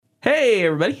Hey,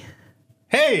 everybody.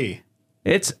 Hey!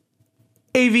 It's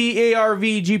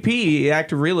AVARVGP,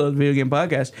 Active Reload Video Game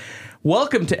Podcast.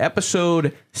 Welcome to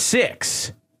episode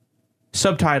 6,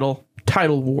 subtitle,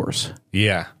 Title Wars.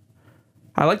 Yeah,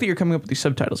 I like that you're coming up with these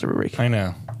subtitles every week. I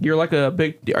know. You're like a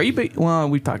big, are you big? Well,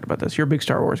 we've talked about this. You're a big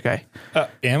Star Wars guy.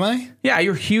 Am I? Yeah,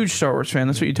 you're a huge Star Wars fan.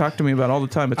 That's what you talk to me about all the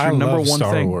time. It's your I number love one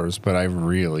Star thing. Wars, but I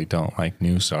really don't like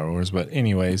new Star Wars. But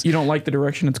anyways. You don't like the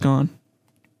direction it's gone?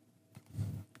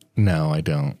 No, I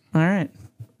don't. All right.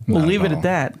 We'll Not leave at it all. at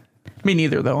that. Me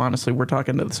neither, though, honestly. We're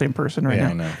talking to the same person right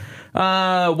Yeah, now. I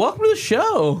know. Welcome to the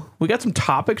show. We got some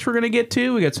topics we're going to get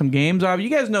to. We got some games. You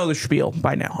guys know the spiel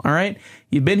by now, all right?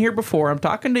 You've been here before. I'm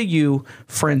talking to you,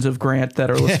 friends of Grant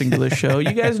that are listening to this show.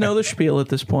 You guys know the spiel at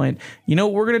this point. You know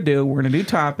what we're going to do. We're going to do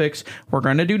topics. We're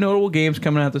going to do notable games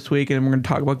coming out this week, and we're going to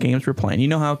talk about games we're playing. You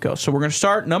know how it goes. So we're going to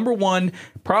start, number one,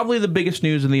 probably the biggest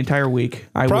news in the entire week.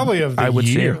 Probably of the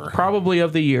year. Probably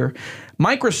of the year.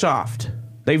 Microsoft.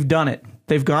 They've done it.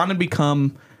 They've gone and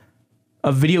become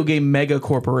a video game mega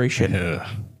corporation. Ugh.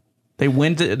 They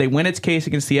win its case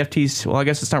against the FTC. Well, I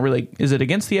guess it's not really. Is it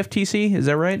against the FTC? Is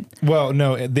that right? Well,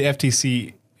 no, the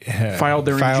FTC Filed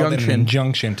an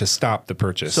injunction to stop the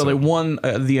purchase. So they won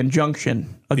the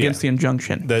injunction against the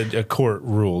injunction. A court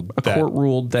ruled A court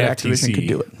ruled that Activision could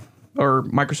do it. Or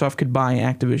Microsoft could buy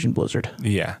Activision Blizzard.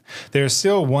 Yeah. There's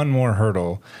still one more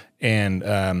hurdle, and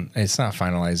it's not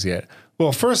finalized yet.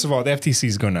 Well, first of all, the FTC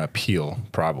is going to appeal,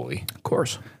 probably. Of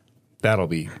course. That'll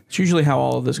be It's usually how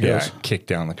all of this goes. kicked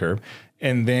down the curb.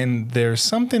 And then there's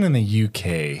something in the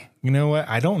UK. You know what?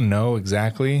 I don't know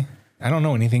exactly. I don't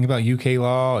know anything about UK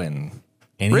law and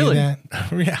any Really? of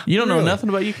that. Yeah, You don't know nothing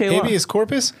about UK law? Habeas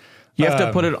corpus? You have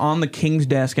to put it on the king's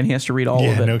desk and he has to read all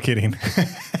of it. No kidding.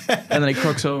 And then he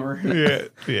crooks over.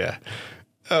 yeah.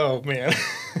 Oh, man.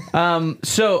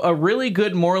 So a really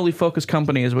good morally focused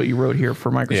company is what you wrote here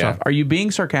for Microsoft. Yeah. Are you being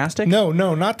sarcastic? No,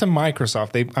 not to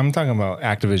Microsoft. I'm talking about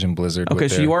Activision Blizzard. Okay,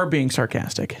 so you are being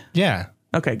sarcastic. Yeah.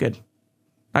 Okay, good.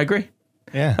 I agree.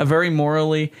 Yeah. A very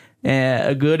morally,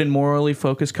 a good and morally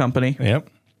focused company. Yep.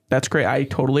 That's great. I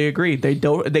totally agree. They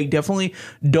definitely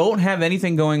don't have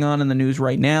anything going on in the news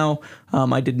right now.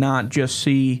 I did not just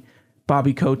see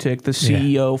Bobby Kotick, the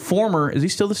CEO, is he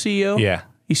still the CEO? Yeah.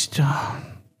 He's still...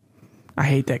 I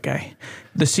hate that guy.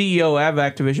 The CEO of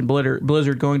Activision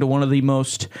Blizzard going to one of the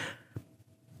most,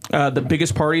 the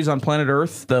biggest parties on planet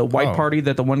Earth, the white party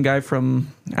that the one guy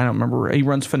from, I don't remember, he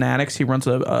runs Fanatics. He runs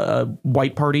a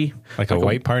white party. Like a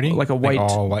white party? Like a white,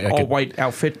 all white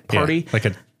outfit party. Yeah, like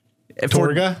a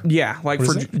Torga?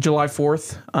 For July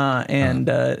 4th and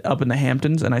up in the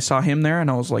Hamptons. And I saw him there and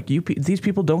I was like, these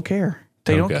people don't care.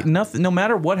 They don't, nothing, no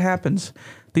matter what happens,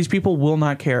 these people will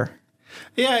not care.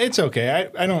 Yeah, it's okay.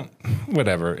 I don't,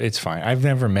 whatever. It's fine. I've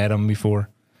never met him before.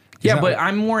 But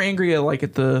I'm more angry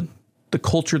at the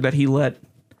culture that he let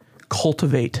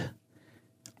cultivate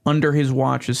under his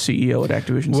watch as CEO at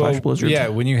Activision / Blizzard. Yeah,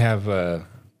 when you have, I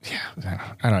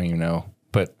don't even know,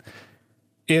 but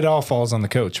it all falls on the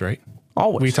coach, right?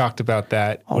 Always. We talked about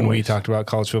that when we talked about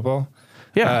college football.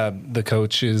 Yeah. The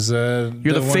coach is you're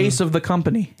the face of the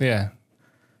company. Yeah.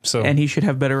 So and he should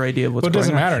have better idea of what's going on. It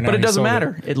doesn't matter now. But it doesn't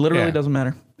matter. It literally doesn't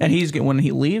matter. And when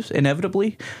he leaves,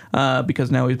 inevitably,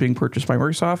 because now he's being purchased by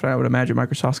Microsoft, and I would imagine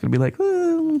Microsoft's going to be like,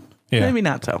 maybe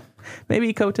not so.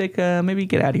 Maybe Kotick, maybe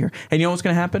get out of here. And you know what's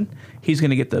going to happen? He's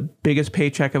going to get the biggest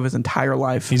paycheck of his entire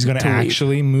life. He's going to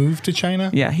actually move to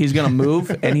China? Yeah, he's going to move,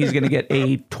 and he's going to get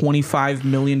a $25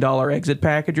 million exit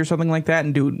package or something like that,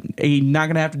 and he's not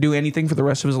going to have to do anything for the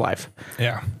rest of his life.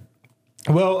 Yeah.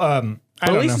 Well,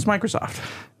 at least it's Microsoft.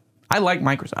 I like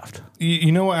Microsoft.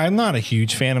 You know what? I'm not a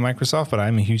huge fan of Microsoft, but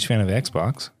I'm a huge fan of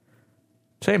Xbox.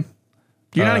 Same.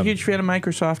 You're not a huge fan of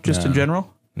Microsoft just in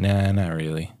general? Nah, not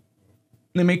really.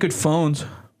 They make good phones.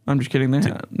 I'm just kidding.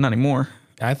 Not anymore.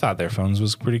 I thought their phones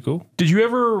was pretty cool. Did you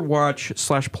ever watch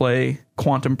 / play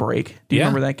Quantum Break? Do you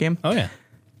remember that game? Oh, yeah.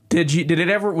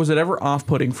 Was it ever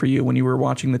off-putting for you when you were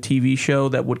watching the TV show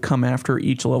that would come after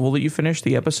each level that you finished,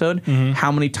 the episode? Mm-hmm.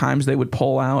 How many times they would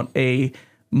pull out a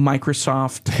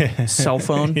Microsoft cell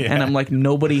phone, and I'm like,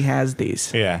 nobody has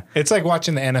these. Yeah, it's like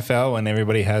watching the NFL when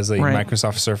everybody has a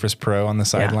Microsoft Surface Pro on the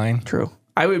sideline. Yeah, true.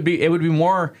 It would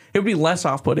be less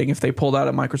off-putting if they pulled out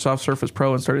a Microsoft Surface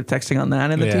Pro and started texting on that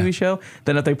in the TV show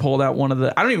than if they pulled out one of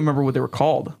the, I don't even remember what they were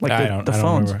called, like the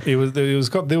phones. It was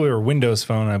called, they were Windows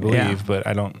Phone, I believe, but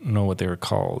I don't know what they were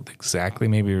called exactly.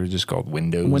 Maybe they were just called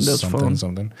Windows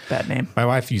Phone. Bad name. My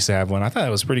wife used to have one. I thought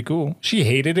it was pretty cool. She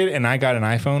hated it, and I got an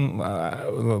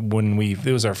iPhone when it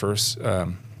was our first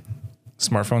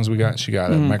smartphones we got. She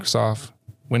got a Microsoft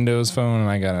Windows phone, and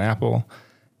I got an Apple.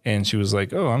 And she was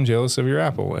like, "Oh, I'm jealous of your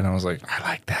Apple." And I was like, "I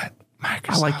like that. Microsoft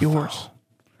I like yours. phone.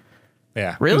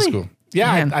 Yeah. Really? It was cool.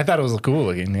 Yeah, Man. I thought it was cool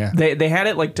looking. Yeah. They had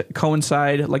it like to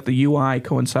coincide, like the UI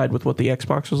coincide with what the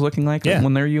Xbox was looking like Yeah.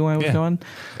 when their UI was Yeah. going.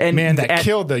 And Man, that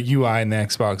killed the UI in the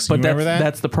Xbox. You But remember that?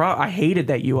 that's the problem. I hated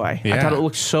that UI. I Yeah. thought it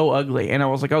looked so ugly, and I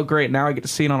was like, "Oh, great! Now I get to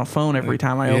see it on a phone every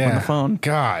time I open the phone."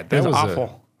 God, that It was was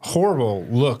awful. a horrible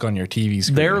look on your TV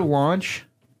screen. Their launch,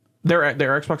 their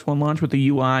Xbox One launch with the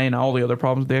UI and all the other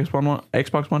problems the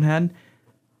Xbox One had,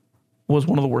 was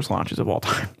one of the worst launches of all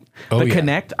time. Oh, the yeah.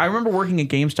 Kinect. I remember working at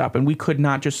GameStop, and we could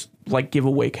not just like give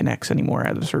away Kinects anymore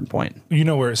at a certain point. You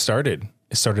know where it started?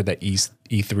 It started at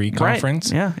E3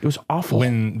 conference. Right. Yeah, it was awful.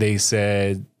 When they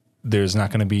said there's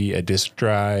not going to be a disk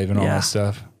drive and all Yeah. that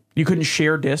stuff. You couldn't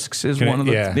share discs is one of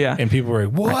the yeah. And people were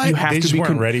like, "What?" You have they to just be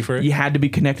weren't ready for it. You had to be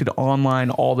connected online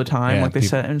all the time, Yeah, like they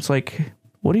said. And it's like,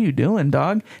 what are you doing,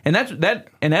 dog? And that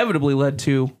inevitably led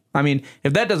to. I mean,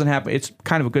 if that doesn't happen, it's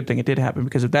kind of a good thing it did happen,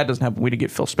 because if that doesn't happen, we did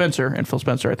get Phil Spencer, and Phil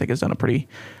Spencer, I think, has done a pretty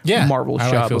marvelous I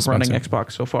like job Phil of running Spencer.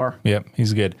 Xbox so far. Yep,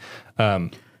 he's good.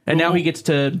 And now he gets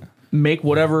to make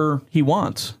whatever he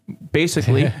wants,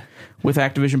 basically, with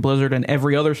Activision Blizzard and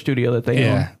every other studio that they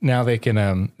own. Yeah, now they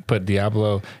can put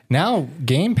Diablo. Now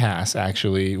Game Pass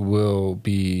actually will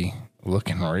be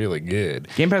looking really good.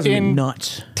 Game Pass is in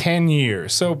nuts. 10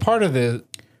 years. So part of the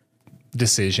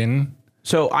decision.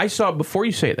 So I saw, before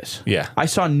you say this, Yeah. I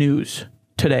saw news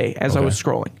today as I was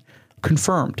scrolling.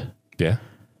 Confirmed. Yeah.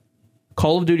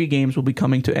 Call of Duty games will be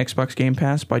coming to Xbox Game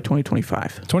Pass by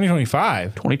 2025.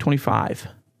 2025. 2025.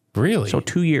 Really? So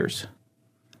 2 years.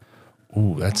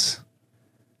 Ooh, that's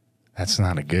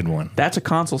not a good one. That's a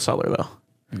console seller, though.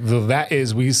 Though that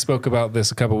is, we spoke about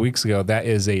this a couple of weeks ago. That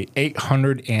is a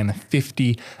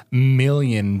 $850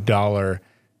 million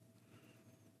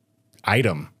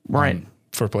item, Right.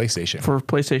 for PlayStation. For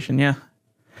PlayStation, yeah.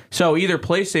 So either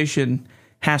PlayStation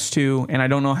has to, and I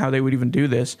don't know how they would even do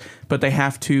this, but they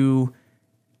have to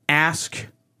ask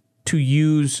to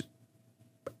use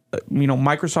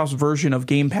Microsoft's version of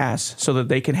Game Pass so that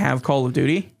they can have Call of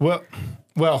Duty. Well,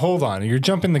 hold on. You're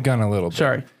jumping the gun a little bit.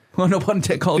 Sorry. Well, no pun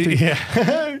intended. Call of Duty.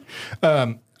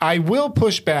 Yeah. I will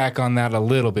push back on that a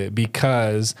little bit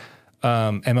because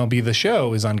MLB The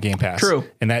Show is on Game Pass. True.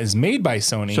 And that is made by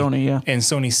Sony. Sony, yeah. And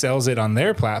Sony sells it on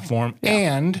their platform. Yeah.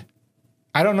 And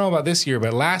I don't know about this year,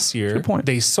 but last year Good point.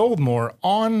 they sold more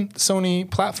on Sony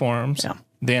platforms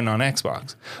than on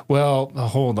Xbox. Well,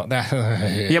 hold on.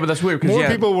 Yeah, but that's weird. More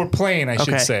people were playing, I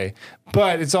should Okay. say.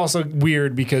 But it's also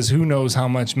weird because who knows how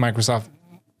much Microsoft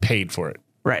paid for it.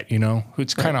 Right. You know,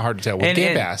 it's kind of hard to tell. With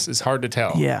Game Pass, it's hard to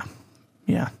tell. Yeah.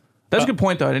 Yeah. That's a good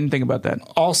point, though. I didn't think about that.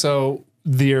 Also,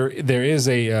 there is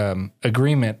a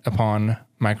agreement upon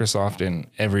Microsoft and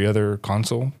every other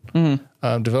console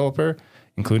developer,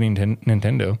 including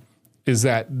Nintendo, is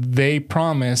that they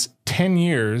promise 10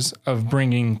 years of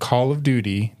bringing Call of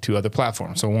Duty to other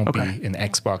platforms. So it won't be an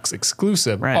Xbox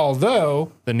exclusive. Right.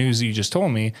 Although the news you just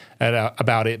told me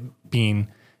about it being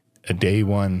a day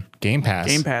one Game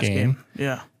Pass game.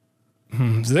 Yeah.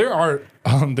 There are,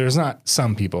 there's not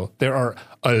some people, there are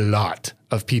a lot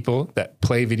of people that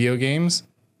play video games,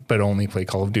 but only play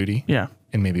Call of Duty. Yeah.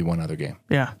 And maybe one other game.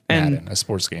 Yeah. And Madden, a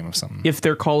sports game of something. if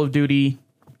their Call of Duty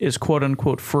is quote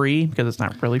unquote free, because it's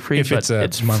not really free, If but it's a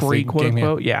it's monthly free, quote game,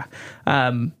 unquote. Yeah.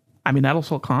 I mean, that'll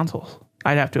sell consoles.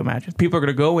 I'd have to imagine. People are going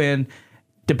to go in,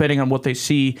 depending on what they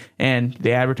see, and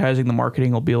the advertising, the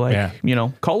marketing will be like,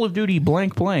 Call of Duty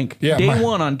blank blank, Yeah, day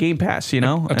one on Game Pass,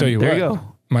 I'll tell you there what, you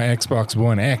go. my Xbox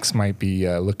One X might be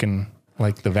looking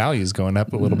like the value's going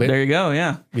up a little bit. There you go,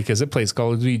 yeah. Because it plays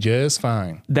Call of Duty just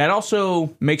fine. That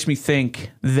also makes me think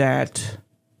that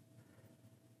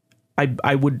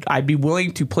I'd be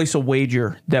willing to place a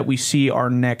wager that we see our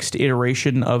next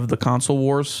iteration of the console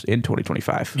wars in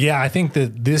 2025. Yeah, I think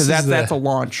that this is that's a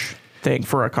launch thing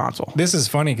for a console. This is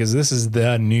funny because this is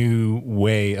the new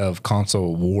way of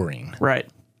console warring. Right.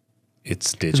 It's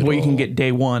Is digital. what you can get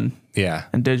day one Yeah.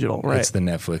 and digital, right? It's the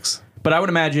Netflix But I would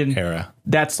imagine era.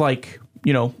 that's like,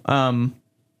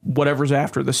 whatever's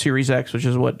after the Series X, which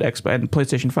is what and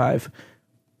PlayStation 5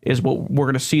 is what we're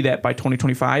going to see that by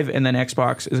 2025. And then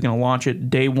Xbox is going to launch it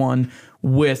day one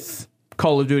with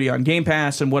Call of Duty on Game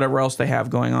Pass and whatever else they have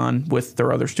going on with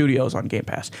their other studios on Game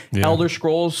Pass. Yeah. Elder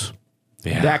Scrolls,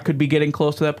 Yeah. that could be getting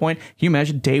close to that point. Can you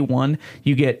imagine day one,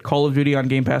 you get Call of Duty on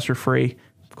Game Pass for free,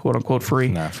 quote unquote free.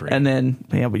 Not free. And then,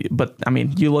 but I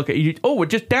mean, you look at,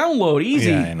 just download easy.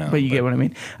 Yeah, I know, but you get what I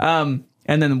mean.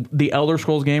 And then the Elder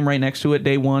Scrolls game right next to it,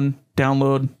 day one,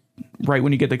 download right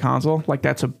when you get the console. Like,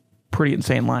 that's a pretty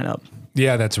insane lineup.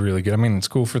 Yeah, that's really good. I mean, it's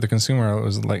cool for the consumer. It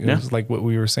was like what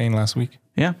we were saying last week.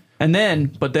 Yeah.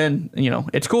 But then,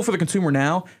 it's cool for the consumer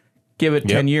now. give it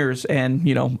 10 years, and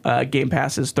Game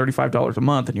Pass is $35 a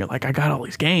month, and you're like, I got all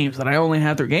these games that I only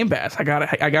have through Game Pass. I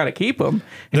gotta keep them.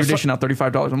 And you're dishing out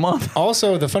 $35 a month.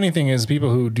 Also, the funny thing is, a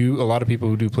lot of people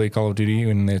who do play Call of Duty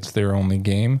and it's their only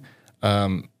game,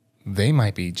 they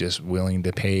might be just willing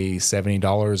to pay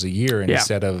 $70 a year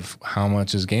instead of how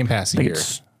much is Game Pass a year.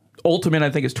 Ultimate, I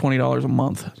think, is $20 a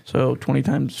month. So 20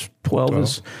 times 12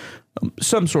 is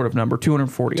some sort of number.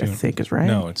 240, I think, is right.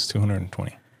 No, it's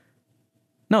 220.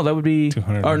 No, that would be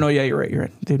 200. Oh no, yeah, you're right. You're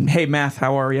right. Dude, hey, math,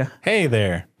 how are you? Hey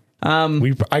there.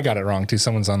 I got it wrong too.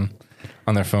 Someone's on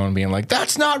their phone being like,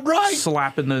 "That's not right."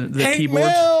 Slapping the hey, keyboard.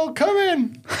 Mel, come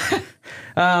in.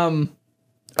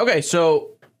 Okay,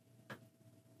 so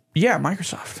yeah,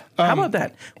 Microsoft. How about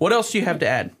that? What else do you have to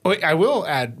add? Wait, I will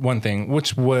add one thing,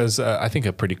 which was I think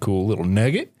a pretty cool little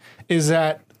nugget, is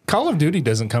that Call of Duty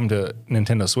doesn't come to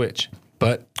Nintendo Switch,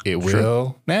 but it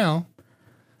will now.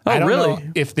 Oh, I don't really?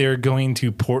 know if they're going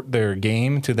to port their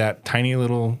game to that tiny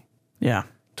little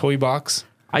toy box.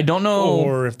 I don't know.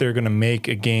 Or if they're going to make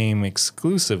a game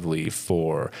exclusively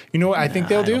for... You know what I think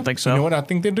they'll do? I don't think so. You know what I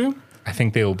think they'll do? I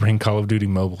think they will bring Call of Duty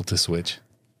Mobile to Switch.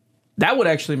 That would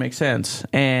actually make sense,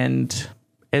 and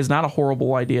is not a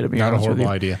horrible idea, to be honest with you.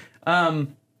 Not a horrible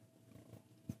idea.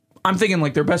 I'm thinking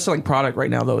like their best-selling product right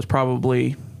now, though, is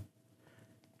probably...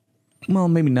 Well,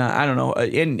 maybe not. I don't know.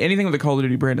 Anything with the Call of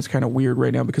Duty brand is kind of weird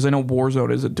right now because I know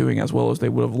Warzone isn't doing as well as they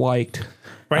would have liked.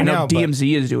 I know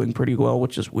DMZ is doing pretty well,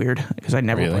 which is weird because I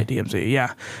never play DMZ.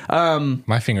 Yeah.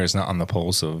 My finger is not on the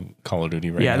pulse of Call of Duty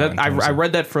right now. Yeah, I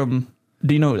read that from...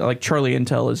 Do you know, like Charlie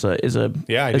Intel is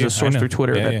a source through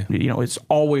Twitter that it's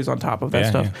always on top of that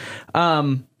stuff.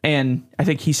 And I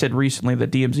think he said recently that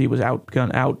DMZ was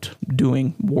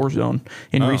outdoing Warzone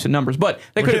in recent numbers, but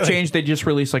they could have changed. They just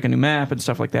released like a new map and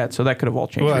stuff like that, so that could have all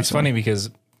changed. Well, that's funny because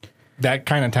that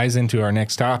kind of ties into our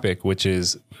next topic, which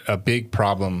is a big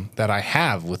problem that I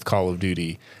have with Call of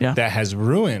Duty that has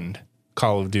ruined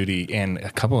Call of Duty and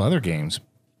a couple other games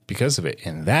because of it,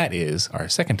 and that is our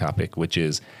second topic, which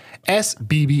is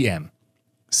SBBM,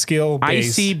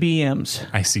 skill-based...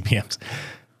 ICBMs.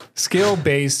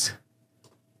 Skill-based...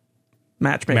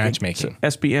 Matchmaking. So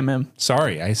SBMM.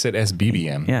 Sorry, I said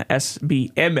SBBM. Yeah,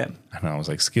 SBMM. I was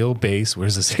like, skill-based,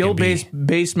 where's the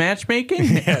skill-based matchmaking?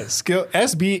 Yeah,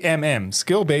 SBMM,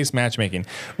 skill-based matchmaking,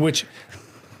 which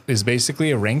is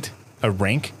basically a rank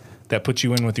that puts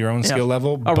you in with your own skill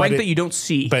level. A rank that you don't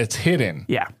see. But it's hidden.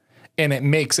 Yeah. And it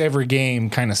makes every game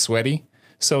kind of sweaty.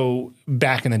 So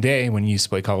back in the day when you used to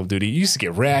play Call of Duty, you used to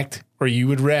get wrecked, or you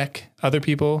would wreck other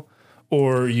people,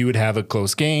 or you would have a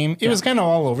close game. It was kind of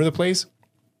all over the place.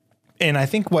 And I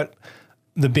think what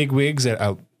the big wigs at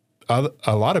a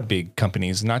lot of big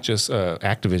companies, not just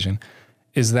Activision,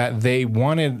 is that they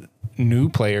wanted new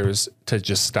players to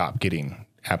just stop getting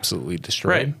absolutely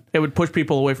destroyed. Right. It would push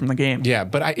people away from the game. Yeah,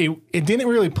 but it didn't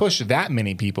really push that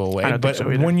many people away. I don't think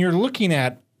so either. When you're looking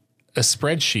at a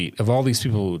spreadsheet of all these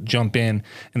people who jump in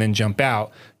and then jump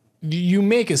out, you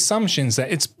make assumptions that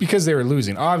it's because they were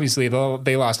losing. Obviously,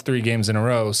 they lost 3 games in a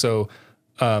row, so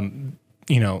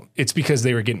it's because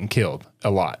they were getting killed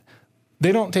a lot.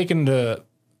 They don't take into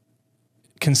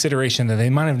consideration that they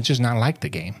might have just not liked the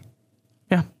game.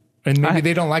 Yeah. And maybe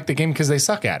they don't like the game because they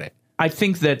suck at it. I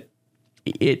think that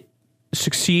it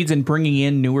succeeds in bringing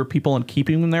in newer people and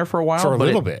keeping them there for a while. For a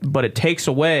little bit. But it takes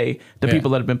away the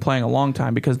people that have been playing a long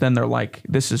time because then they're like,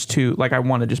 this is too, like I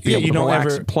want to just be able to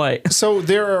relax and play. So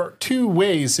there are 2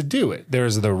 ways to do it.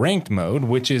 There's the ranked mode,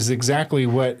 which is exactly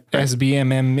what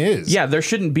SBMM is. Yeah, there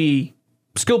shouldn't be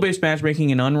skill-based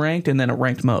matchmaking and unranked and then a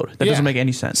ranked mode. That doesn't make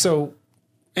any sense. So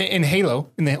in Halo,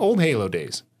 in the old Halo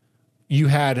days, you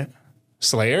had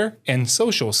Slayer and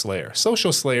Social Slayer.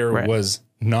 Social Slayer was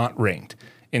not ranked.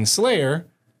 In Slayer,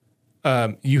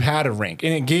 you had a rank,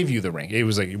 and it gave you the rank. It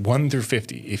was like 1 through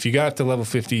 50. If you got up to level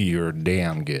 50, you're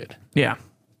damn good. Yeah.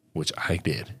 Which I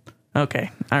did. Okay.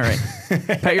 All right.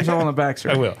 Pat yourself on the back,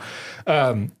 sir. I will.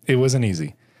 It wasn't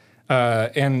easy.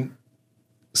 And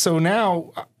so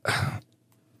now,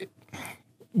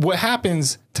 what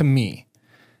happens to me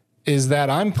is that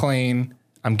I'm playing,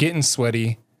 I'm getting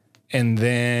sweaty, and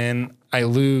then I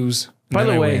lose. By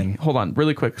the way, hold on,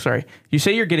 really quick. Sorry, you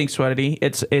say you're getting sweaty.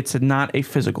 It's not a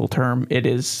physical term. It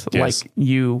is like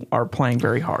you are playing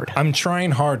very hard. I'm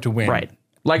trying hard to win. Right,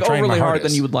 like overly hard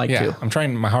than you would like to. I'm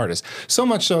trying my hardest. So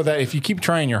much so that if you keep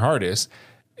trying your hardest,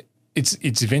 it's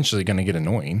eventually going to get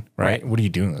annoying. Right? What are you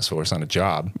doing this for? It's not a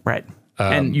job. Right.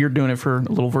 And you're doing it for a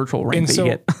little virtual rank that you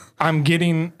get. I'm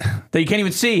getting that you can't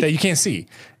even see. That you can't see.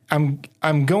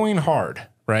 I'm going hard,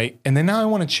 right? And then now I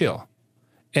want to chill.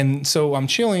 And so I'm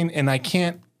chilling and I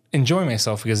can't enjoy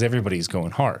myself because everybody's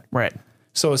going hard. Right.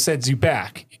 So it sets you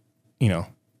back, in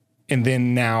and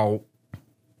then now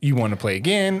you want to play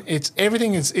again.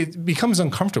 It becomes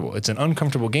uncomfortable. It's an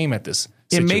uncomfortable game at this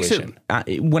situation. It makes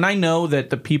it when I know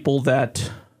that the people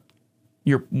that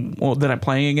that I'm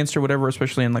playing against or whatever,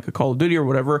 especially in like a Call of Duty or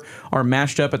whatever, are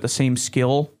matched up at the same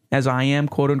skill as I am,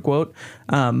 quote unquote.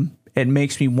 It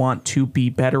makes me want to be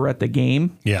better at the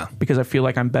game. Yeah. Because I feel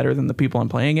like I'm better than the people I'm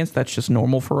playing against. That's just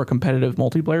normal for a competitive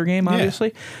multiplayer game,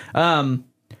 obviously. Yeah.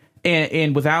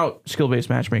 And without skill-based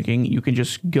matchmaking, you can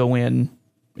just go in,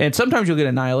 and sometimes you'll get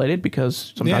annihilated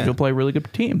because sometimes you'll play really good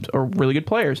teams or really good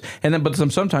players. But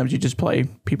sometimes you just play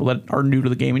people that are new to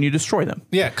the game and you destroy them.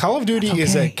 Yeah. Call of Duty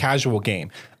is a casual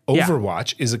game.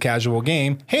 Overwatch is a casual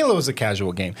game. Halo is a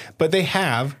casual game. But they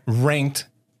have ranked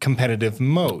competitive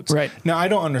modes. Right. Now, I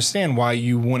don't understand why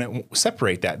you wouldn't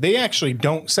separate that. They actually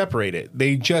don't separate it.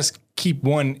 They just keep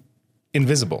one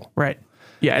invisible. Right.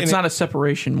 Yeah, it's not a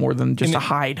separation more than just a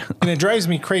hide. And it drives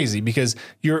me crazy because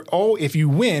if you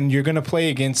win, you're going to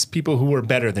play against people who are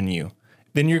better than you.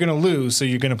 Then you're going to lose, so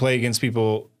you're going to play against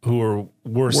people who are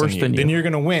worse than you. Then you're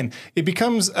going to win. It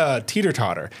becomes a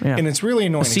teeter-totter, and it's really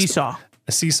annoying.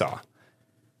 A seesaw.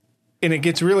 And it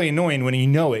gets really annoying when you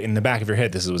know it in the back of your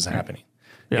head this is what's happening.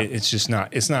 Yeah. It's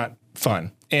not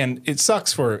fun. And it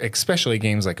sucks for especially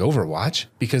games like Overwatch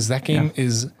because that game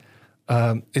is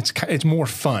it's more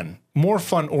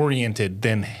fun oriented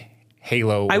than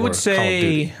Halo. I would say Call of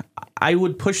Duty. I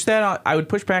would push that. I would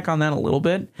push back on that a little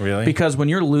bit. Really? Because when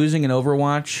you're losing in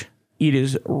Overwatch, it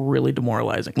is really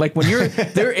demoralizing. Like when you're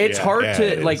there, it's hard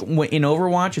to in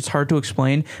Overwatch. It's hard to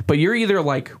explain. But you're either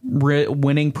like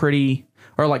winning pretty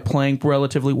or like playing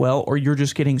relatively well, or you're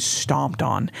just getting stomped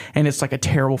on, and it's like a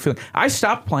terrible feeling. I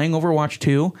stopped playing Overwatch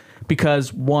 2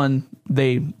 because one,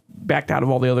 they backed out of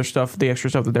all the other stuff, the extra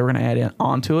stuff that they were going to add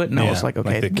onto it, and I was like,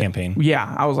 okay, like the campaign.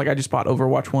 Yeah, I was like, I just bought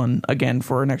Overwatch 1 again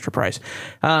for an extra price,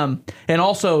 and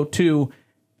also two,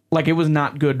 like it was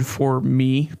not good for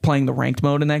me playing the ranked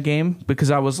mode in that game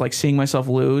because I was like seeing myself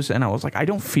lose, and I was like, I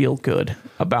don't feel good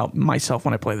about myself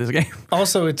when I play this game.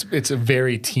 Also, it's a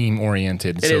very team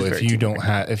oriented. So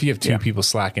if you have two people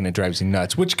slacking, it drives you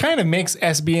nuts, which kind of makes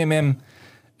SBMM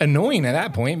annoying at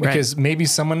that point because maybe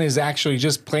someone is actually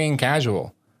just playing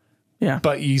casual. Yeah,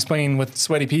 but he's playing with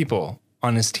sweaty people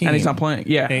on his team, and he's not playing.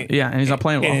 And he's not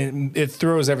playing well. And it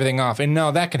throws everything off. And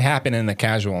no, that could happen in the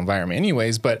casual environment,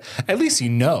 anyways. But at least you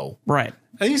know, right?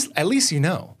 At least you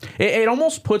know. It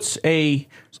almost puts a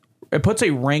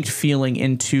ranked feeling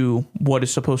into what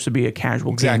is supposed to be a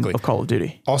casual game of Call of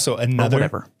Duty. Also,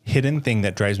 another hidden thing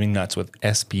that drives me nuts with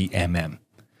SBMM: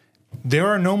 there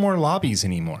are no more lobbies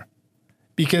anymore.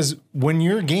 Because when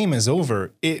your game is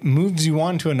over, it moves you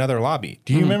on to another lobby.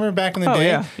 Do you remember back in the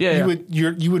day?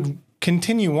 You would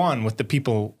continue on with the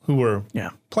people who were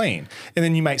playing, and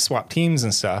then you might swap teams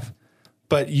and stuff.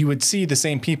 But you would see the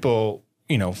same people,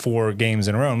 4 games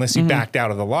in a row, unless you backed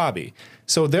out of the lobby.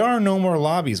 So there are no more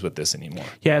lobbies with this anymore.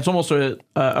 Yeah, it's almost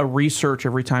a research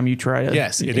every time you try to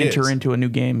enter into a new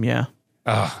game. Yeah,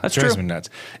 that's drives me nuts.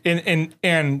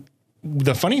 And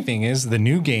the funny thing is, the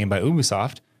new game by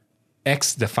Ubisoft,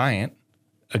 X Defiant,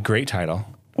 a great title.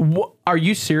 What, are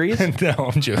you serious?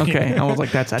 No, I'm joking. Okay, I was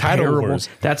like, that's a terrible. Wars.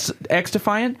 That's X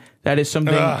Defiant. That is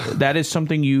something. That is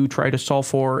something you try to solve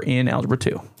for in Algebra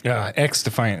 2. Yeah, X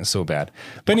Defiant is so bad.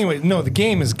 But anyway, no, the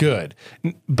game is good,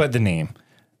 but the name.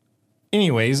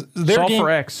 Anyways, their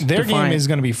game is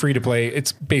going to be free to play.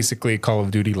 It's basically a Call of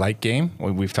Duty like game.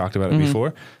 We've talked about it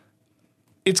before.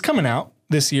 It's coming out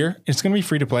this year. It's going to be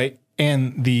free to play,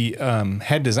 and the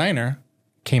head designer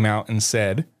came out and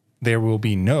said there will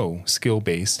be no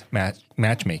skill-based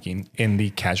matchmaking in the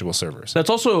casual servers.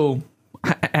 That's also,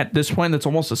 at this point, that's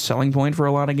almost a selling point for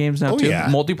a lot of games now, too. Yeah.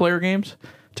 Multiplayer games.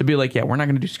 To be like, we're not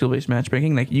going to do skill-based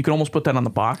matchmaking. Like, you can almost put that on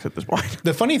the box at this point.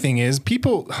 The funny thing is,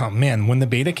 when the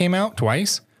beta came out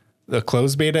twice, the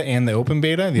closed beta and the open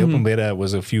beta, the open beta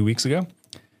was a few weeks ago.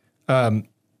 I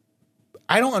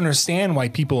don't understand why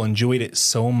people enjoyed it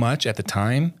so much at the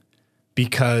time,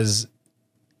 because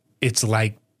it's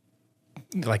like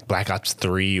Black Ops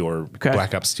 3 or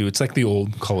Black Ops 2. It's like the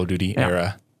old Call of Duty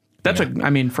era. That's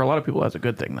for a lot of people, that's a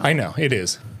good thing, though. I know, it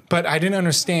is. But I didn't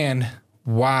understand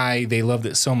why they loved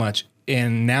it so much.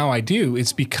 And now I do.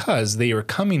 It's because they were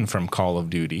coming from Call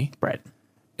of Duty. Right.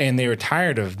 And they were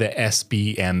tired of the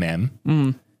SBMM.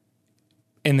 And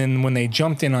then when they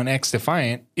jumped in on X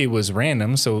Defiant, it was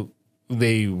random. So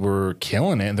they were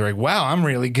killing it. And they're like, wow, I'm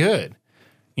really good.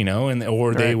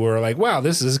 They were like, wow,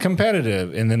 this is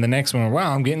competitive. And then the next one,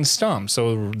 wow, I'm getting stumped.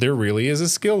 So there really is a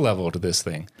skill level to this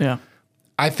thing. Yeah.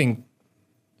 I think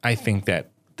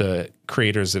that the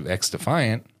creators of X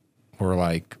Defiant were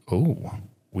like, oh,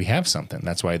 we have something.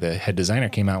 That's why the head designer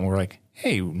came out and we're like,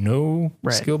 hey, no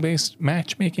skill-based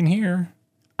matchmaking here.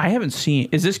 I haven't seen.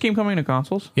 Is this game coming to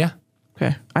consoles? Yeah.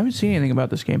 Okay. I haven't seen anything about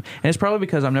this game. And it's probably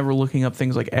because I'm never looking up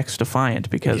things like X Defiant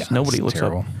because nobody looks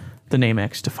up the name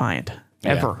X Defiant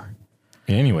ever.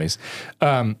 Yeah. Anyways,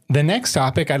 the next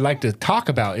topic I'd like to talk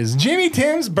about is Jimmy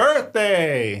Tim's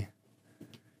birthday.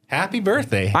 Happy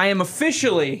birthday. I am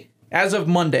officially, as of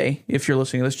Monday, if you're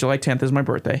listening to this, July 10th is my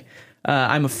birthday.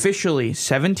 I'm officially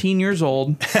 17 years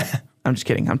old. I'm just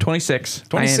kidding. I'm 26.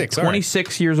 26. I am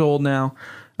 26 years old now.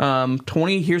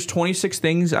 Here's 26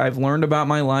 things I've learned about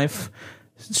my life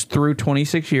through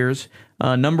 26 years.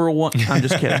 Number one, I'm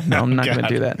just kidding. No, I'm not going to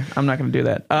do that. I'm not going to do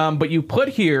that. But you put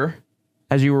here,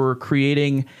 as you were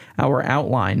creating our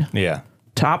outline,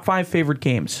 top 5 favorite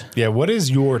games. Yeah, what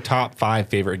is your top 5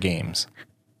 favorite games?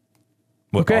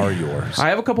 What are yours? I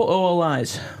have a couple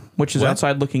OLIs, which is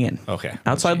outside looking in. Okay.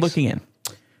 Outside looking in.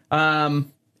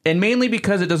 And mainly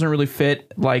because it doesn't really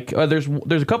fit. Like, there's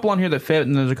a couple on here that fit,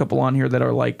 and there's a couple on here that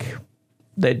are like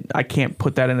that I can't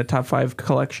put that in the top 5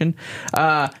 collection.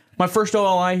 My first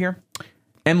OLI here,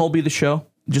 MLB The Show,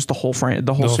 just the whole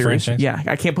series. Franchise? Yeah,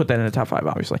 I can't put that in the top 5,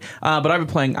 obviously. But I've been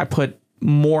playing. I put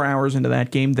more hours into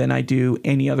that game than I do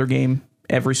any other game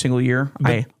every single year.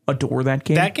 I adore that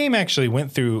game. That game actually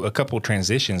went through a couple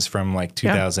transitions from like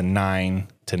 2009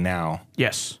 to now.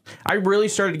 Yes, I really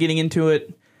started getting into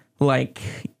it like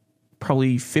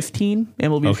probably 15,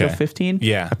 MLB Show 15.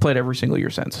 Yeah. I played every single year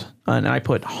since. And I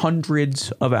put hundreds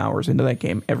of hours into that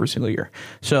game every single year.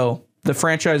 So the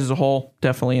franchise as a whole,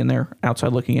 definitely in there,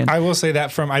 outside looking in. I will say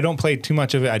that I don't play too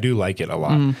much of it. I do like it a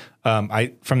lot.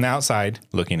 From the outside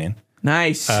looking in.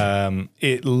 Nice.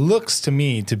 It looks to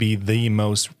me to be the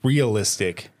most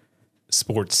realistic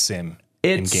sports sim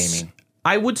in gaming.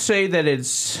 I would say that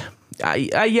it's...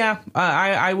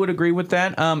 I would agree with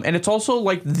that. And it's also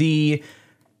like the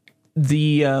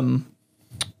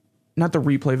not the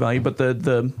replay value, but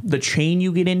the chain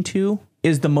you get into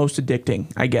is the most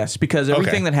addicting, I guess, because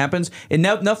everything that happens, and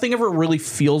nothing ever really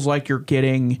feels like you're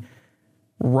getting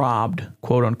robbed,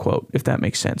 quote unquote, if that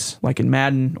makes sense, like in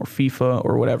Madden or FIFA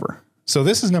or whatever. So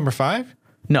this is number 5?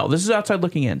 No, this is outside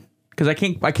looking in. Because I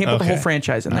can't put the whole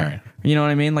franchise in there. Right. You know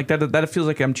what I mean? Like that feels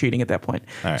like I'm cheating at that point.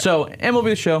 Right. So MLB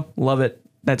The Show, love it.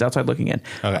 That's outside looking in.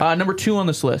 Okay. Number 2 on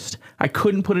this list. I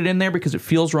couldn't put it in there because it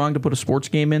feels wrong to put a sports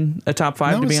game in a top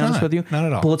 5. To be honest with you, not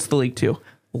at all. Blitz the League 2.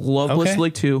 Love Blitz the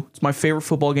League 2. It's my favorite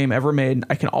football game ever made.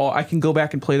 I can go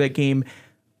back and play that game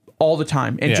all the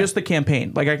time, and just the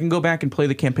campaign. Like I can go back and play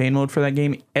the campaign mode for that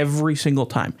game every single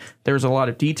time. There's a lot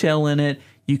of detail in it.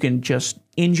 You can just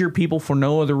injure people for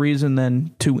no other reason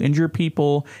than to injure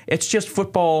people. It's just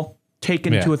football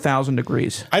taken to 1,000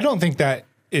 degrees. I don't think that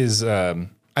is.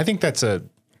 I think that's a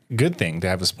good thing to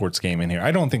have a sports game in here.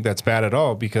 I don't think that's bad at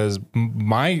all because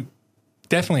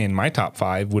definitely in my top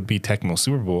 5 would be Tecmo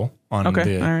Super Bowl on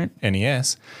the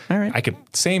NES. All right.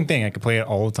 Same thing. I could play it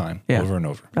all the time, over and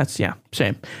over.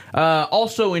 Same.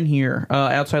 Also in here,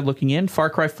 outside looking in, Far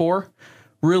Cry 4.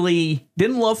 Really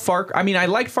didn't love I mean, I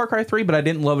liked Far Cry 3, but I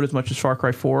didn't love it as much as Far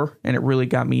Cry 4, and it really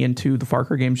got me into the Far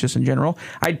Cry games just in general.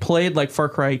 I'd played like Far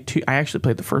Cry 2. I actually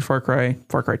played the first Far Cry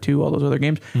 2, all those other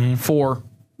games. 4,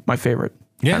 my favorite.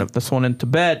 Yeah. Kind of this one in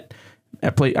Tibet. I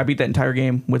beat that entire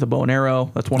game with a bow and arrow.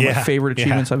 That's one of my favorite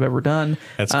achievements I've ever done.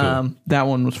 That's cool. That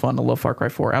one was fun. I love Far Cry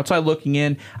 4. Outside looking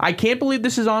in, I can't believe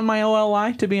this is on my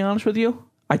OLI, to be honest with you.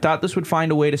 I thought this would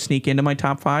find a way to sneak into my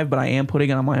top 5, but I am putting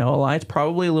it on my OLI. It's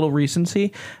probably a little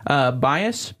recency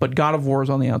bias, but God of War is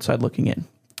on the outside looking in.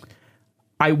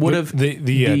 I would have the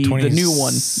new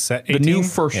one, the new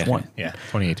first one. Yeah,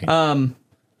 2018.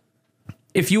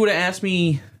 If you would have asked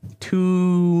me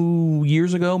 2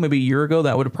 years ago, maybe a year ago,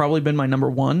 that would have probably been my number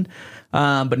 1.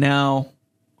 But now,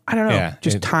 I don't know.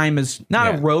 Time has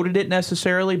not eroded it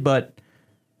necessarily, but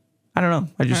I don't know.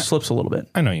 It just slips a little bit.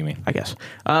 I know what you mean. I guess.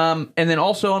 And then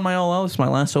also on my OLL, this is my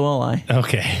last OLI.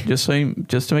 Okay. Just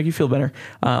to make you feel better.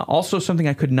 Also something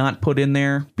I could not put in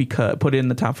there put in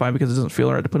the top 5 because it doesn't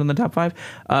feel right to put in the top 5.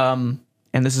 And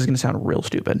this is going to sound real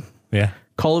stupid. Yeah.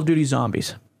 Call of Duty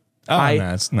Zombies. Oh,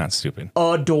 no, it's not stupid.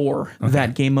 Adore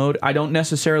that game mode. I don't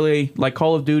necessarily like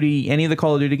Call of Duty. Any of the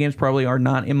Call of Duty games probably are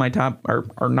not in my top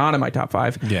are not in my top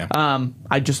 5. Yeah.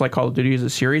 I just like Call of Duty as a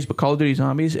series, but Call of Duty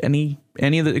Zombies, any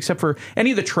of the except for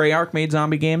any of the Treyarch made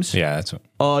zombie games. Yeah, that's what.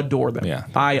 Adore them. Yeah.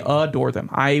 I adore them.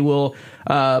 I will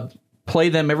play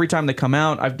them every time they come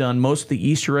out. I've done most of the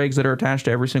Easter eggs that are attached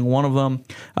to every single one of them.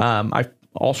 I've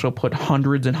also put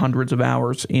hundreds and hundreds of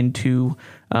hours into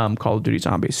Call of Duty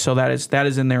Zombies. So that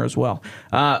is in there as well.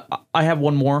 I have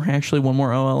one more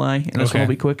OLI, and this one will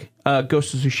be quick.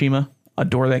 Ghost of Tsushima.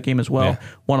 Adore that game as well. Yeah.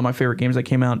 One of my favorite games that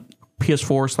came out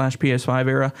PS4/PS5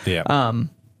 era. Yeah.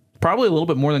 Probably a little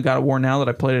bit more than God of War now that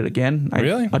I played it again. I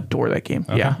Really? adore that game.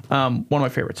 Okay. Yeah. One of my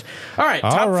favorites. All right.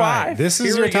 Top five. This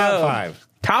is your top five.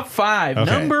 Top five.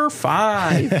 Okay. Number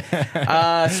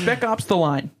 5. Spec Ops: The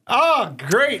Line. Oh,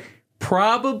 great.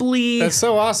 Probably. That's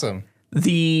so awesome.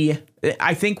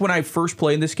 I think when I first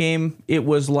played this game, it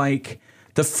was like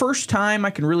the first time I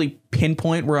can really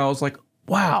pinpoint where I was like,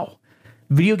 wow,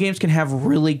 video games can have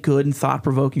really good and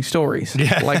thought-provoking stories.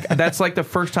 Yeah. Like that's like the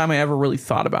first time I ever really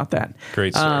thought about that.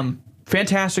 Great story.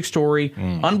 Fantastic story,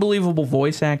 unbelievable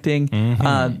voice acting.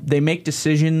 They make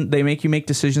you make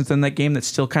decisions in that game that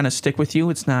still kind of stick with you.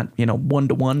 It's not,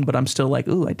 1-to-1, but I'm still like,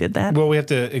 ooh, I did that. Well, we have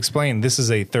to explain. This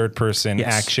is a third-person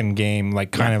action game,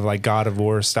 like kind of like God of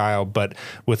War style, but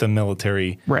with a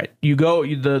military. Right. You go.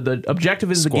 The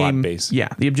objective is the game. Base. Yeah.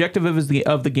 The objective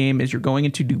of the game is you're going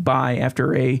into Dubai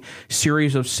after a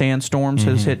series of sandstorms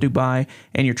has hit Dubai,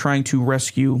 and you're trying to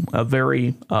rescue a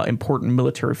very important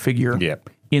military figure. Yep.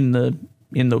 In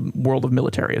the world of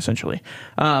military, essentially.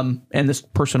 And this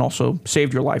person also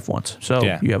saved your life once. So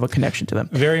you have a connection to them.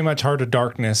 Very much Heart of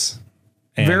Darkness.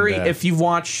 And, if you've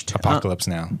watched Apocalypse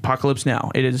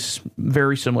Now. It is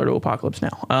very similar to Apocalypse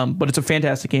Now. But it's a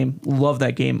fantastic game. Love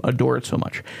that game. Adore it so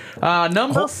much.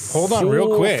 Hold on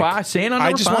real quick. I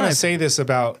just want to say this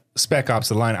about Spec Ops: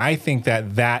 The Line. I think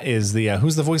that is the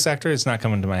who's the voice actor? It's not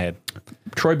coming to my head.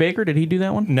 Troy Baker, did he do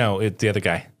that one? No, it's the other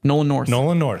guy. Nolan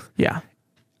North. Yeah.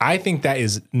 I think that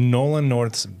is Nolan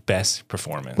North's best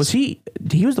performance. Was he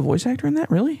was the voice actor in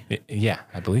that, really? Yeah,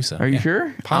 I believe so. Are you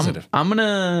sure? Positive. I'm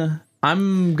gonna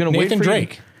wait for Nathan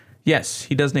Drake. Yes,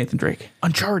 he does Nathan Drake.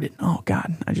 Uncharted. Oh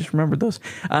God, I just remembered those.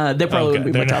 They probably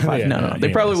wouldn't be my top 5. No. They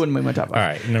probably wouldn't be my top 5. All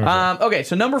right, number 4. Okay,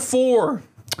 so number 4,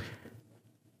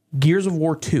 Gears of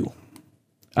War 2.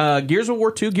 Gears of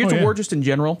War 2, Gears of War just in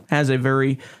general has a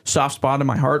very soft spot in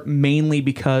my heart, mainly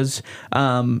because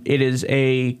it is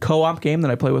a co-op game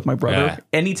that I play with my brother. Yeah.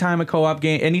 Anytime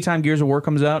Gears of War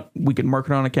comes out, we can mark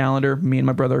it on a calendar. Me and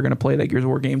my brother are going to play that Gears of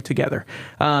War game together.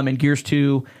 And Gears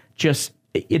 2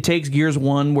 it takes Gears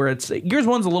 1 where Gears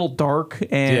 1's a little dark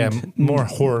and more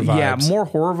horror vibes. Yeah, more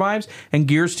horror vibes. And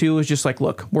Gears 2 is just like,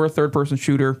 look, we're a third-person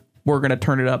shooter. We're going to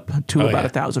turn it up to about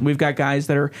 1,000. We've got guys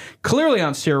that are clearly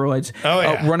on steroids,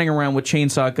 running around with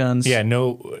chainsaw guns. Yeah,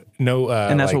 no,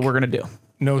 and that's what we're going to do.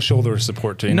 No shoulder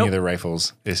support to any of the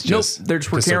rifles. It's just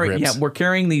we're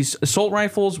carrying these assault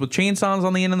rifles with chainsaws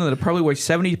on the end of them that probably weigh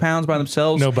 70 pounds by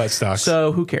themselves. No butt stocks.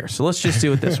 So who cares? So let's just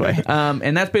do it this way.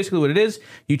 And that's basically what it is.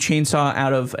 You chainsaw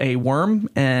out of a worm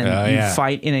and you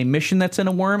fight in a mission that's in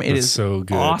a worm. It is so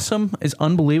good. Awesome. It's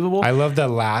unbelievable. I love the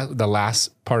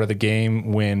last part of the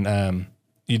game when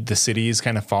the city is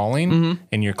kind of falling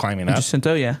and you're climbing up.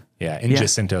 Jacinto, yeah. Yeah, in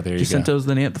Jacinto, there you go. Jacinto's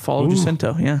the fall of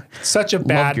Jacinto, yeah. Such a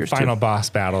bad final boss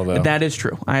battle, though. That is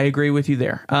true. I agree with you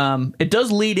there. It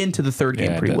does lead into the third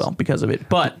game pretty well because of it.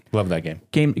 But love that game.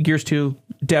 Gears 2,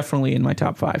 definitely in my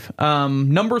top 5.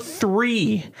 Number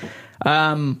 3,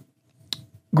 Grand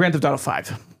Theft Auto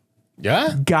 5.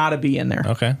 Yeah? Gotta be in there.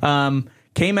 Okay.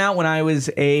 Came out when I was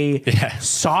a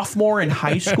sophomore in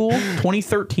high school,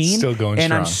 2013. Still going and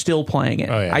strong. I'm still playing it.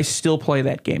 Oh, yeah. I still play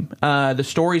that game. The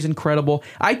story's incredible.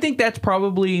 I think that's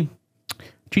probably...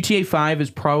 GTA 5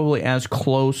 is probably as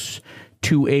close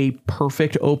to a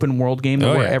perfect open world game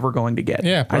that we're ever going to get.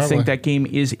 Yeah, probably. I think that game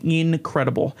is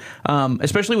incredible,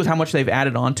 especially with how much they've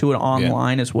added onto it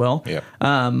online as well. Yep.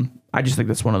 I just think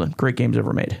that's one of the great games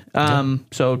ever made.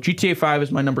 So GTA 5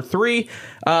 is my number 3.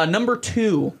 Number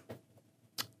 2...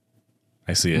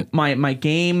 I see it. My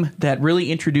game that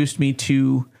really introduced me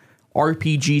to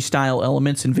RPG style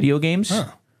elements in video games,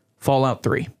 Fallout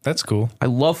 3. That's cool. I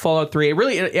love Fallout 3.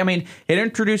 It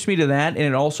introduced me to that, and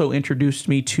it also introduced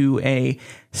me to a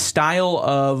style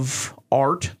of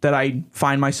art that I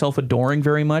find myself adoring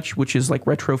very much, which is like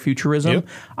retrofuturism. Yep.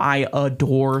 I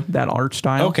adore that art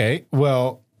style. Okay,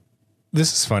 well,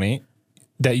 this is funny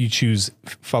that you choose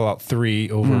Fallout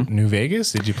 3 over New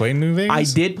Vegas. Did you play New Vegas? I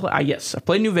did play. Yes, I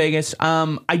played New Vegas.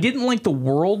 I didn't like the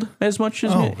world as much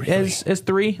as as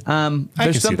 3.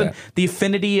 There's something, the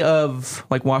affinity of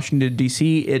like Washington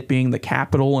D.C., it being the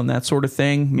capital and that sort of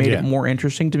thing, made it more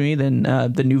interesting to me than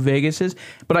the New Vegas is.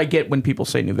 But I get when people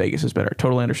say New Vegas is better. I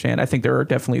totally understand. I think there are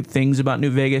definitely things about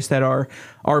New Vegas that are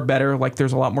better. Like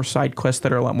there's a lot more side quests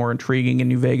that are a lot more intriguing in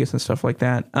New Vegas and stuff like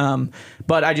that.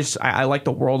 But I like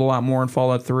the world a lot more in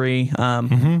Fallout 3.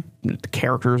 The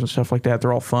characters and stuff like that,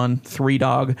 they're all fun. 3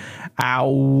 Dog,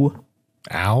 ow.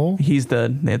 He's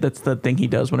that's the thing he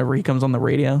does whenever he comes on the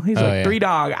radio. He's 3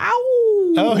 Dog, ow.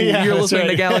 Oh yeah, you're listening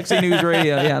to Galaxy News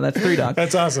Radio. Yeah, that's 3 Dog.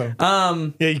 That's awesome.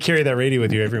 Yeah, you carry that radio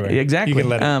with you everywhere. Exactly. You can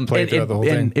let it play throughout the whole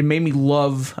thing. And it made me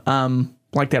love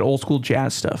like that old school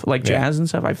jazz stuff, like jazz and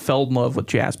stuff. I fell in love with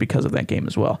jazz because of that game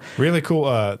as well. Really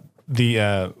cool.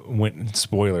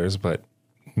 Spoilers, but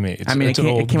it came out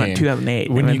in 2008.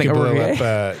 When you can blow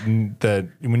up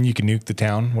when you can nuke the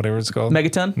town, whatever it's called,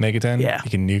 Megaton. Yeah, you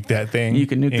can nuke that thing. You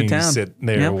can nuke the town. You sit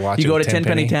there watching. You go to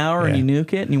Tenpenny Tower and you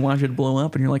nuke it, and you watch it blow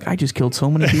up, and you're like, I just killed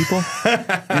so many people.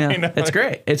 It's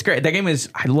great. It's great. That game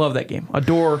I love that game.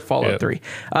 Adore Fallout 3.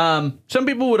 Some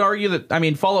people would argue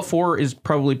that Fallout 4 is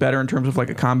probably better in terms of like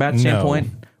a combat standpoint.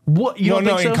 What you don't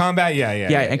think so? In combat, yeah.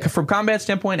 And from combat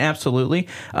standpoint, absolutely.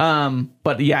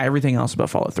 But yeah, everything else about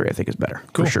Fallout 3 I think is better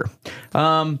for sure.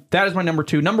 That is my number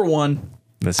 2. Number 1,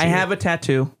 I have a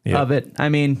tattoo of it.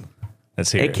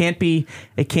 Let's hear it. Can't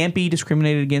be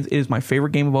discriminated against. It is my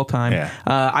favorite game of all time. Yeah.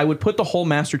 I would put the whole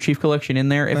Master Chief Collection in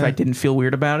there if I didn't feel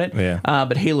weird about it. Yeah.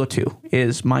 But Halo 2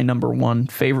 is my number 1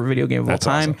 favorite video game of all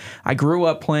time. Awesome. I grew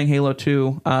up playing Halo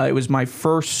 2. It was my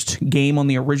first game on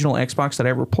the original Xbox that I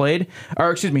ever played.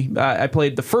 Or excuse me, I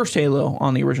played the first Halo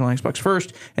on the original Xbox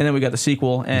first, and then we got the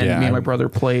sequel, and me and my brother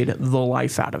played the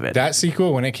life out of it. That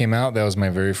sequel, when it came out, that was my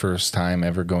very first time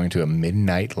ever going to a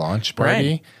midnight launch party.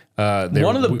 Right.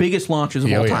 One of the biggest launches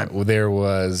of all time. Well, there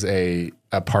was a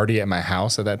party at my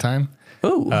house at that time.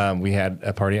 Oh, we had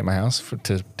a party at my house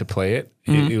to play it.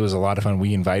 It was a lot of fun.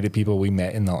 We invited people we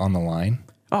met on the line.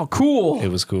 Oh, cool! It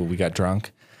was cool. We got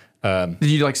drunk. Did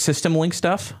you like system link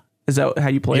stuff? Is that how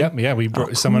you play? Yep. Yeah.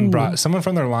 Someone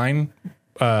from their line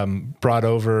brought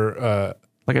over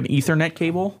like an Ethernet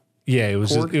cable. Yeah, it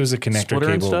was a connector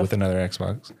cable with another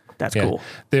Xbox. That's cool.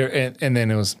 There and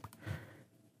then it was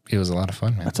a lot of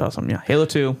fun, man. That's awesome. Yeah, Halo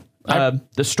 2.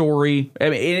 The story.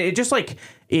 It just like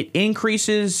it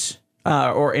increases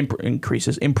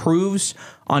improves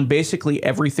on basically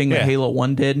everything that Halo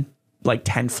 1 did, like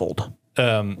tenfold.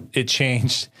 It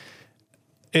changed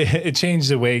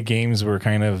the way games were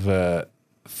kind of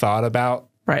thought about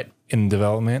in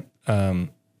development.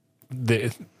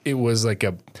 It was like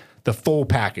the full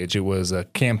package. It was a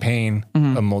campaign,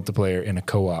 a multiplayer, and a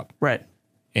co-op. Right.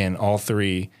 And all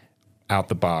 3 out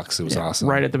the box. It was awesome.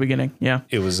 Right at the beginning. Yeah.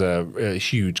 It was a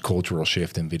huge cultural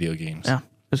shift in video games. Yeah.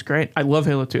 It's great. I love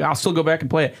Halo 2. I'll still go back and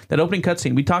play it. That opening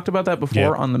cutscene, we talked about that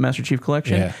before on the Master Chief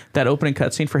Collection. Yeah. That opening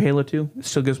cutscene for Halo 2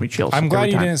 still gives me chills. I'm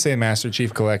glad you didn't say Master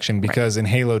Chief Collection because in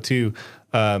Halo 2,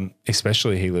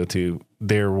 especially Halo 2,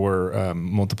 there were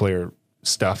multiplayer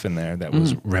stuff in there that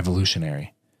was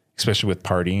revolutionary, especially with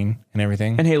partying and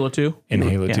everything. And Halo 2. In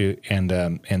Halo 2 and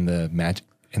the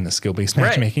skill-based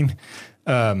matchmaking.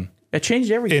 It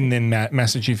changed everything. And then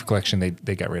Master Chief Collection,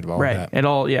 they got rid of all of that. It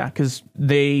all, because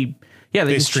they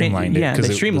streamlined it. Yeah,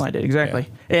 they streamlined it, exactly.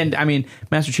 Yeah. And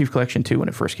Master Chief Collection 2, when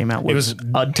it first came out, was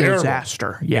a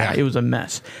disaster. Yeah, it was a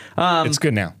mess. It's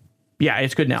good now. Yeah,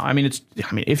 it's good now.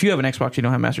 If you have an Xbox, you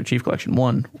don't have Master Chief Collection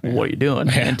 1, what are you doing?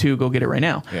 Yeah. And 2, go get it right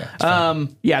now.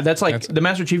 Yeah, that's the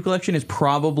Master Chief Collection is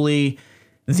probably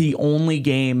the only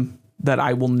game that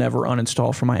I will never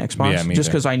uninstall from my Xbox, just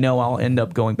because I know I'll end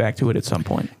up going back to it at some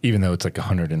point. Even though it's like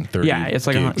 130. Yeah, it's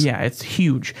like it's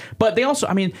huge. But they also,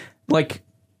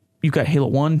 you've got Halo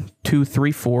 1, 2,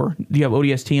 3, 4. You have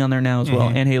ODST on there now as well,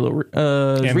 and Halo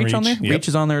is Reach on there. Yep. Reach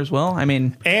is on there as well.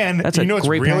 And that's you know what's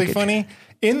really package. funny?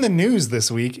 In the news this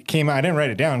week came out. I didn't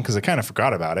write it down because I kind of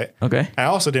forgot about it. Okay. I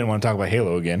also didn't want to talk about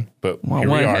Halo again, but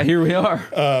here we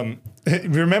are.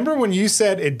 Remember when you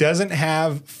said it doesn't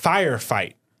have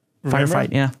firefight? Remember?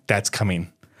 Firefight, yeah. That's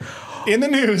coming. In the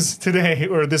news today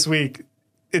or this week,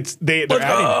 they're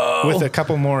adding with a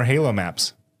couple more Halo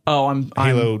maps. Oh,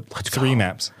 Halo 3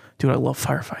 maps. Dude, I love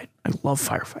Firefight.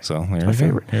 So it's my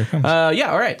favorite. Here it comes.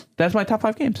 All right. That's my top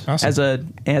 5 games.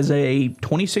 Awesome. As a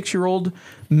 26-year-old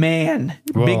man,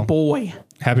 big boy.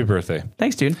 Happy birthday.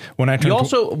 Thanks, dude. When I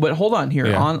turned but hold on here.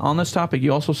 Yeah. On this topic,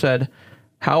 you also said,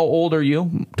 how old are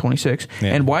you? 26.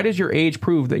 Yeah. And why does your age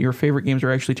prove that your favorite games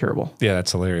are actually terrible? Yeah,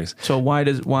 that's hilarious. So why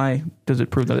does it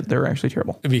prove that they're actually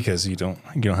terrible? Because you don't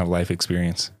have life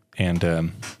experience.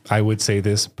 And I would say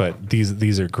this, but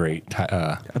these are great.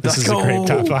 This is a great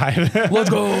top 5.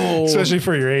 Let's go. Especially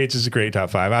for your age, it's a great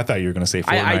top 5. I thought you were going to say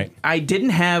Fortnite. I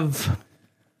didn't have.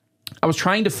 I was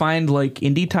trying to find like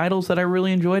indie titles that I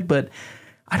really enjoyed, but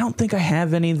I don't think I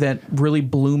have any that really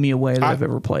blew me away that I've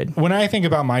ever played. When I think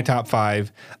about my top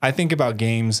 5, I think about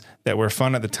games that were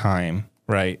fun at the time,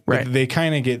 right? They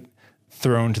kind of get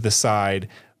thrown to the side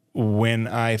when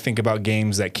I think about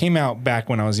games that came out back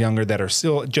when I was younger that are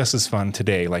still just as fun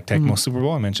today, like Tecmo Super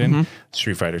Bowl I mentioned,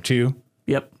 Street Fighter 2,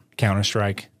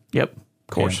 Counter-Strike. Yep,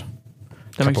 of course.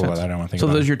 That makes sense. I don't want to think so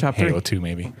about those are your top 3? Halo 2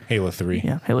 maybe. Halo 3.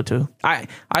 Yeah, Halo 2. I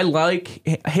like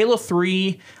Halo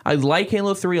 3. I like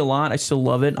Halo 3 a lot. I still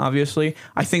love it, obviously.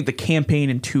 I think the campaign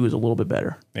in 2 is a little bit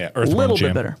better. Yeah, a little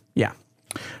bit better. Yeah.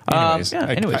 Anyways,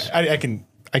 anyways.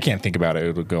 I can't think about it.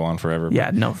 It'll go on forever.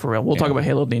 Yeah, no, for real. We'll talk about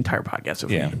Halo the entire podcast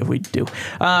if we do.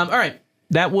 All right.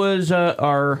 That was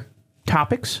our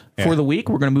topics for the week.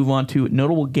 We're going to move on to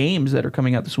notable games that are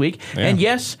coming out this week. Yeah. And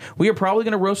yes, we are probably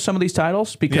going to roast some of these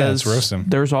titles because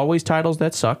there's always titles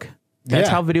that suck. That's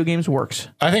how video games works.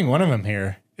 I think one of them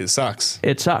here, it sucks.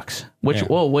 It sucks. Which,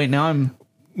 whoa, wait, now I'm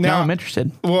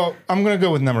interested. Well, I'm going to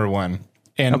go with number one.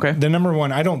 And the number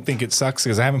one, I don't think it sucks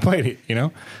because I haven't played it, you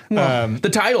know? Well, the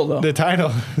title, though. The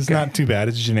title is not too bad.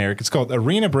 It's generic. It's called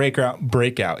Arena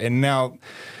Breakout. And now,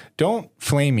 don't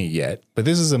flame me yet, but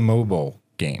this is a mobile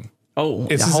game. Oh,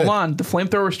 hold on. The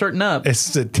flamethrower's starting up.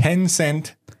 It's a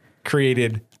Tencent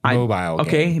created mobile game.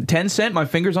 Okay, Tencent, my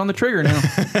finger's on the trigger now.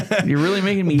 You're really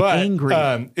making me angry.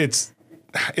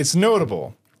 It's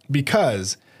notable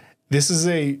because this is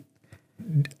a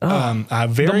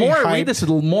very the more I read this,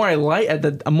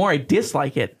 the more I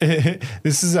dislike it.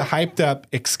 This is a hyped up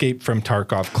Escape from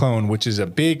Tarkov clone, which is a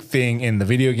big thing in the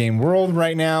video game world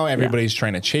right now. Everybody's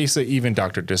trying to chase it. Even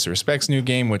Dr. Disrespect's new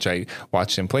game, which I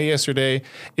watched him play yesterday,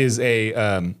 is a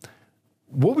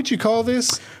what would you call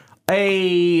this?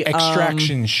 A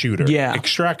extraction shooter. Yeah.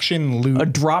 Extraction loot. A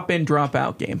drop in, drop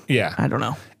out game. Yeah. I don't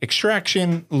know.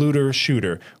 Extraction looter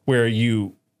shooter, where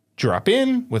you drop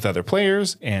in with other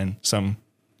players and some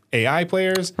AI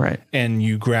players, right? And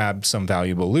you grab some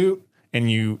valuable loot and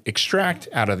you extract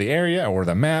out of the area or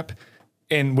the map,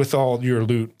 and with all your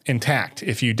loot intact.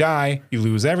 If you die, you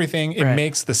lose everything. It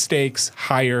makes the stakes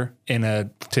higher in a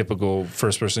typical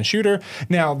first-person shooter.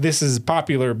 Now, this is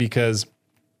popular because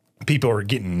people are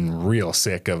getting real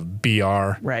sick of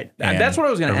BR. Right. That's what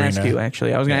I was going to ask you,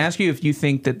 actually. I was going to ask you if you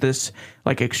think that this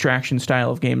like extraction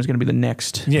style of game is going to be the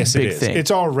next big thing.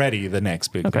 It's already the next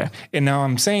big thing. And now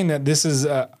I'm saying that this is,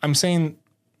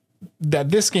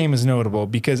 this game is notable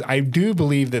because I do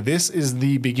believe that this is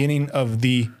the beginning of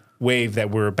the wave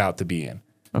that we're about to be in.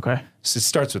 Okay. So it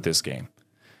starts with this game.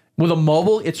 With a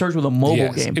mobile? It starts with a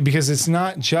mobile game. Because it's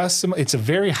not just, it's a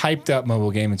very hyped up mobile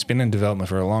game. It's been in development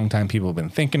for a long time. People have been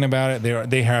thinking about it.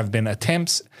 They have been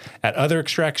attempts at other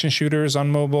extraction shooters on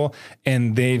mobile,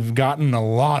 and they've gotten a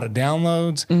lot of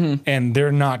downloads, and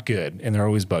they're not good, and they're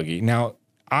always buggy. Now,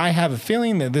 I have a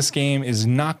feeling that this game is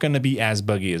not going to be as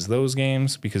buggy as those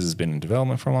games because it's been in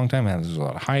development for a long time. There's a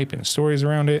lot of hype and stories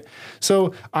around it.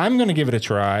 So I'm going to give it a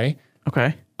try.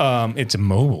 Okay. It's a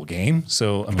mobile game,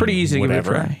 so pretty easy to give it a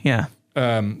try. Yeah.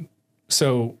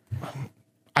 So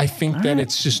I think that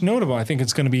it's just notable. I think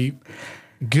it's going to be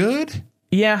good.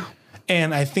 Yeah.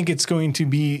 And I think it's going to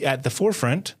be at the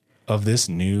forefront of this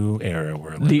new era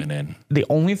we're living in. The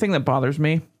only thing that bothers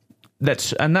me,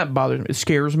 it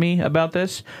scares me about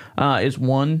this, is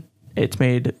one, it's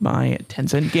made by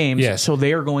Tencent Games. Yes. So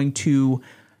they are going to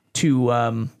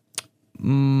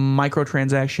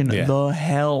microtransaction the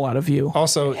hell out of you.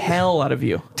 Also, hell out of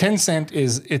you. Tencent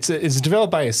is developed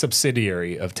by a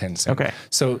subsidiary of Tencent. Okay.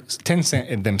 So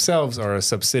Tencent themselves are a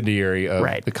subsidiary of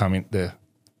the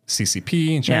CCP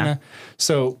in China. Yeah.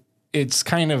 So it's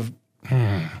kind of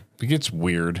it gets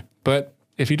weird, but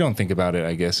if you don't think about it,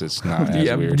 I guess it's not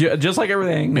as weird. Just like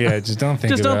everything. Yeah, just don't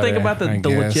think about the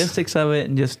logistics of it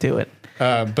and just do it.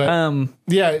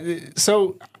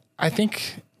 So I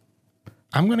think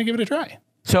I'm going to give it a try.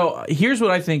 So here's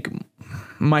what I think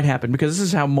might happen, because this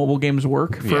is how mobile games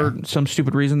work for some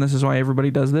stupid reason. This is why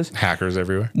everybody does this. Hackers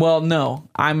everywhere. Well, no,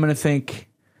 I'm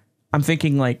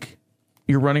thinking like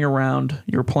you're running around,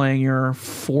 you're playing your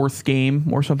fourth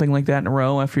game or something like that in a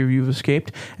row after you've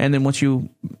escaped. And then once you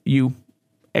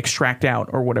extract out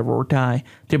or whatever, or die,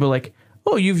 they'll be like,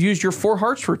 oh, you've used your 4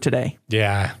 hearts for today.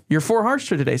 Yeah. Your 4 hearts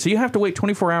for today. So you have to wait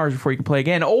 24 hours before you can play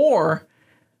again. Or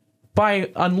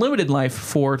buy unlimited life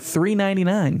for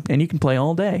 $3.99 and you can play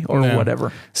all day or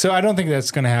whatever. So I don't think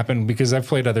that's going to happen because I've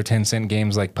played other Tencent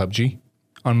games like PUBG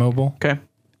on mobile. Okay.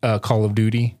 Call of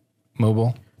Duty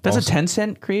mobile. That's also a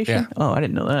Tencent creation? Yeah. Oh, I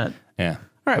didn't know that. Yeah.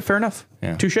 All right, fair enough.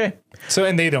 Yeah. Touche. So,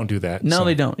 and they don't do that. No,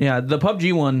 they don't. Yeah, the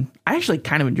PUBG one, I actually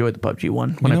kind of enjoyed the PUBG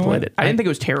one when I played it. I didn't think it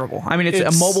was terrible. I mean, it's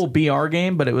a mobile BR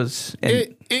game, but it was...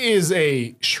 It is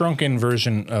a shrunken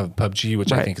version of PUBG,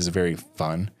 which I think is very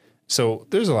fun. So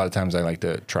there's a lot of times I like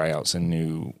to try out some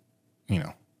new,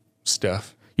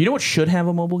 stuff. You know what should have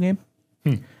a mobile game?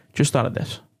 Just thought of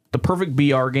this. The perfect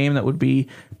BR game that would be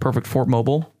perfect for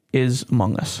mobile is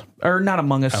Among Us. Or not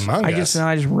Among Us. I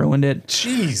just ruined it.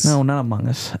 Jeez. No, not Among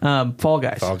Us. Fall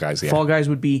Guys. Fall Guys, yeah. Fall Guys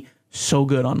would be so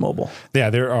good on mobile. Yeah,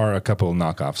 there are a couple of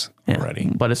knockoffs already.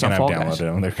 But it's not Fall Guys. I've downloaded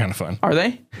them. They're kind of fun. Are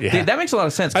they? Yeah. That makes a lot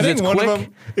of sense. I think it's one quick. of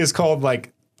them is called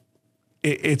like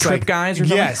it's trip like guys or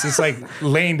something? Yes, it's like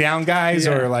laying down guys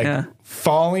or like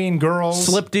falling girls,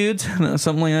 slip dudes,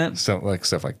 something like that. So like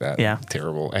stuff like that. Yeah.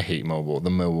 Terrible. I hate mobile. The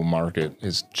mobile market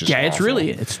is just It's awful.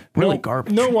 really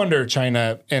garbage. No wonder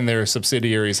China and their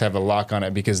subsidiaries have a lock on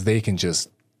it because they can just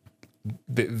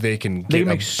they can get a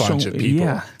bunch of people.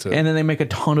 Yeah. And then they make a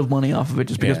ton of money off of it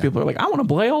just because people are like, I want to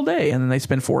play all day. And then they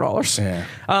spend $4. Yeah.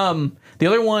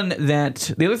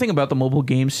 The other thing about the mobile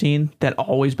game scene that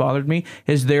always bothered me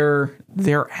is their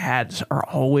ads are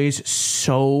always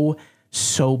so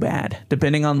bad.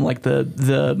 Depending on like the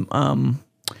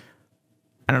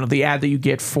I don't know, the ad that you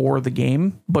get for the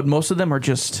game, but most of them are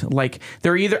just like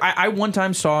they're either I one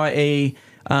time saw an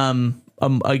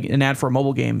ad for a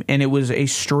mobile game, and it was a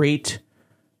straight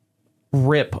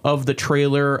rip of the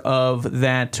trailer of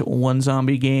that one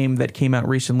zombie game that came out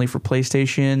recently for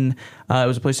PlayStation. It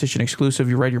was a PlayStation exclusive.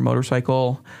 You ride your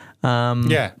motorcycle. I know.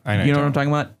 You know what I'm talking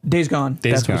about? Days Gone.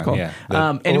 That's what it's called. Yeah.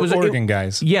 And it was Oregon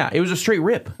guys. Yeah, it was a straight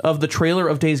rip of the trailer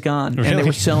of Days Gone, and they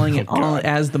were selling it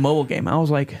as the mobile game. I was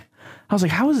like,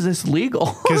 how is this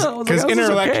legal? Because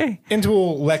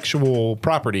intellectual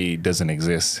property doesn't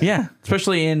exist. Yeah,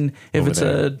 especially if it's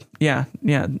a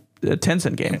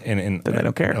Tencent game, and then they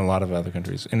don't care. In a lot of other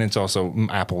countries, and it's also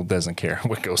Apple doesn't care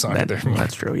what goes on there.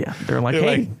 That's true. Yeah, they're like,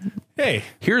 hey,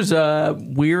 here's a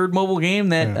weird mobile game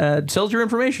that sells your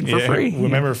information for free.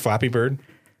 Remember Flappy Bird?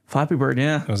 Flappy Bird,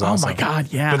 yeah. It was awesome. Oh my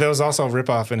God, yeah. But that was also a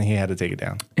ripoff, and he had to take it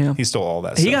down. Yeah, he stole all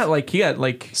that stuff. He got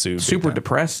like super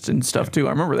depressed and stuff too. I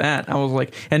remember that. I was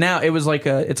like, and now it was like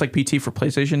it's like PT for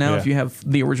PlayStation now. If you have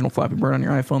the original Flappy Bird on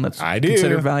your iPhone, that's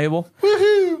considered valuable.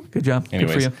 Woohoo! Good job.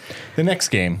 Anyways, good for you. The next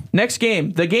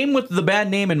game, the game with the bad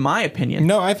name, in my opinion.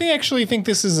 No, I actually think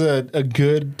this is a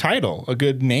good title, a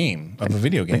good name of a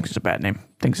video game. Thinks it's a bad name.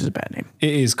 It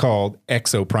is called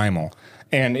Exoprimal,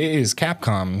 and it is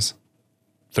Capcom's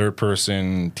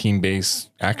third-person team-based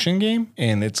action game,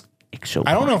 and it's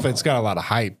I don't know if it's got a lot of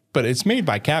hype, but it's made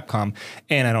by Capcom,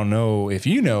 and I don't know if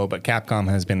you know, but Capcom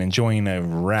has been enjoying a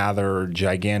rather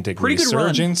gigantic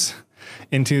resurgence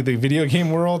into the video game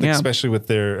world, especially with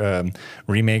their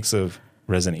remakes of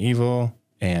Resident Evil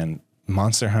and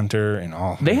Monster Hunter and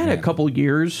all. They had a couple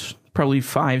years, probably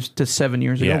 5 to 7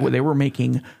 years ago, where they were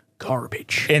making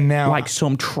garbage, and now like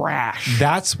some trash.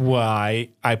 That's why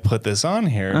I put this on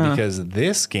here, because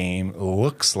this game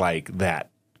looks like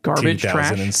that garbage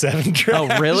 2007 trash.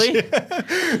 Oh, really?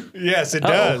 Yes, it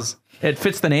does. It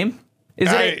fits the name.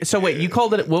 So wait, you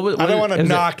called it? What was? I don't want to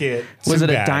knock it. Was it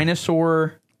a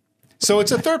dinosaur? So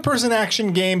it's a third-person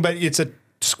action game, but it's a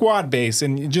squad base,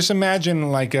 and just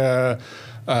imagine like a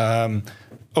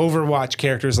Overwatch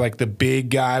characters, like the big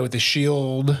guy with the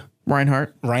shield,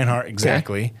 Reinhardt,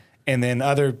 exactly. Okay. And then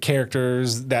other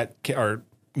characters that are,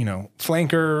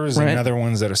 flankers and other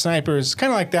ones that are snipers,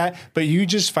 kind of like that. But you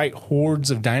just fight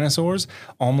hordes of dinosaurs,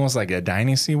 almost like a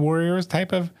Dynasty Warriors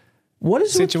type of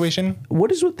situation.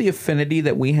 What is with the affinity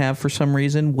that we have for some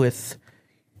reason with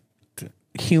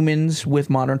humans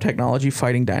with modern technology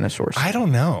fighting dinosaurs? I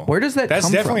don't know. Where does that come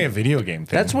from? That's definitely a video game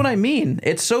thing. That's what I mean.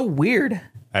 It's so weird.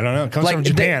 I don't know. It comes from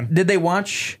Japan. Did they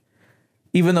watch...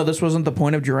 Even though this wasn't the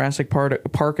point of Jurassic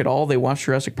Park at all, they watched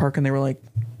Jurassic Park and they were like,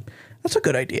 that's a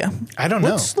good idea. I don't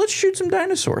know. Let's shoot some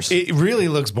dinosaurs. It really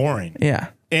looks boring.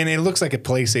 Yeah. And it looks like a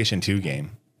PlayStation 2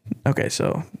 game. Okay,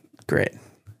 so great.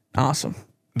 Awesome.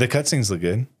 The cutscenes look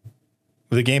good.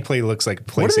 The gameplay looks like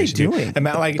PlayStation. What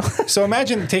are they doing? So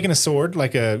imagine taking a sword,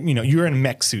 like you're in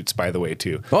mech suits, by the way,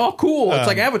 too. Oh, cool. It's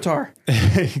like Avatar.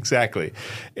 Exactly.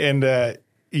 And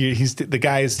the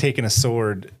guy is taking a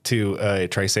sword to a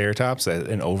Triceratops,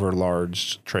 an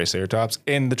overlarge Triceratops,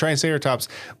 and the Triceratops,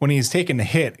 when he's taking the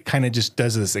hit, kind of just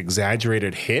does this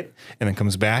exaggerated hit and then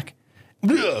comes back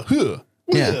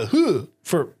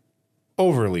for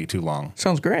overly too long.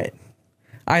 Sounds great.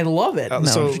 I love it. No,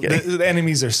 so the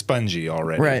enemies are spongy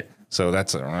already, right? So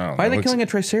that's why are they killing a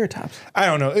Triceratops? I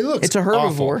don't know. It's a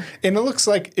herbivore, awful. And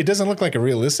it doesn't look like a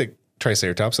realistic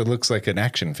Triceratops. It looks like an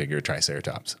action figure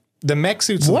Triceratops. The mech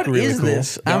suits look really cool. What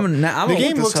is this? The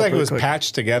game looks like it was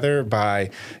patched together by,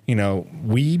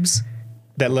 weebs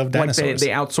that love dinosaurs. Like they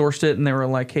outsourced it and they were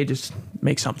like, hey, just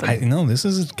make something. No, this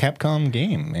is a Capcom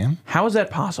game, man. How is that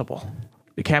possible?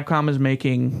 The Capcom is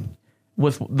making,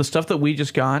 with the stuff that we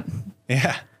just got.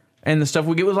 Yeah. And the stuff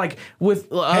we get was like,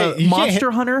 with Monster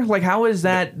Hunter, like how is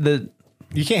that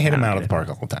You can't hit them out of the park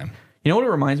all the time. You know what it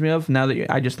reminds me of, now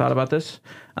that I just thought about this?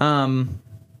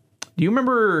 Do you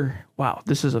remember... Wow,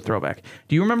 this is a throwback.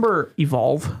 Do you remember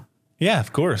Evolve? Yeah,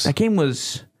 of course. That game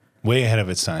was... way ahead of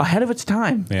its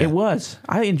time. Yeah. It was.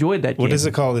 I enjoyed that game. What is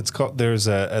it called? It's called... There's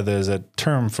a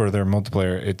term for their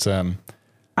multiplayer. It's...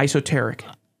 Esoteric.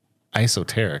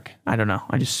 Esoteric. I don't know.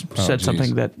 I just said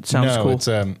something that sounds cool.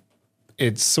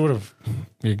 It's sort of,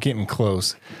 you're getting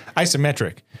close.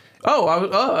 Isometric.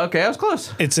 Okay. I was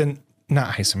close. It's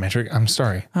not isometric. I'm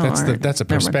sorry. That's a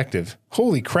perspective.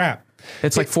 Holy crap.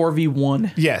 It's like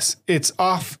 4v1. Yes. It's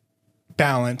off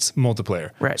balance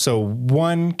multiplayer. Right. So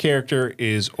one character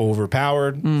is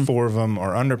overpowered. 4 of them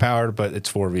are underpowered, but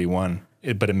it's 4v1.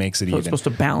 But it makes it even. It's supposed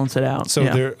to balance it out. So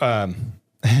there are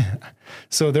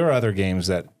other games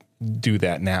that do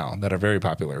that now that are very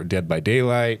popular. Dead by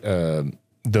Daylight,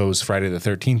 those Friday the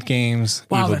 13th games,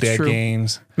 Evil Dead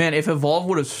games. Man, if Evolve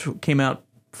would have came out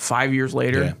 5 years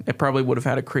later, it probably would have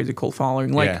had a crazy cult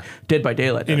following, like Dead by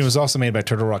Daylight does. And it was also made by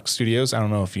Turtle Rock Studios. I don't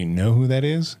know if you know who that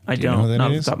is. I don't. Not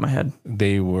off the top of my head.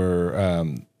 They were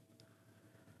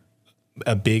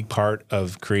a big part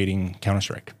of creating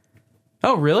Counter-Strike.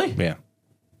 Oh, really? Yeah.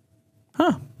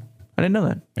 Huh. I didn't know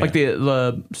that. Yeah. Like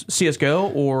the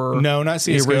CSGO or no, not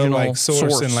CSGO, like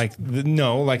Source and like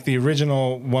the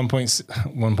original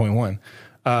 1.1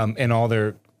 and all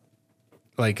their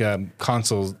like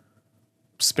console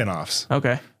spin-offs.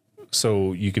 Okay.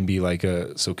 So you can be like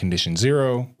Condition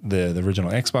Zero, the original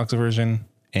Xbox version,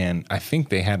 and I think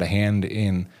they had a hand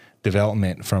in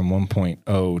development from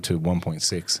 1.0 to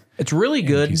 1.6. It's really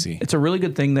good. It's a really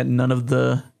good thing that none of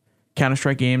the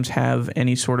Counter-Strike games have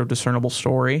any sort of discernible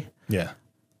story. Yeah.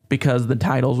 Because the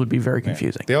titles would be very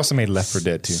confusing. They also made Left 4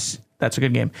 Dead too. That's a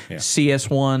good game. Yeah.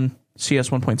 CS1, CS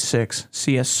 1.6,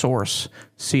 CS Source,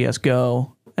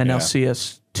 CSGO, and now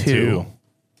CS2.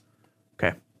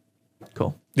 Okay.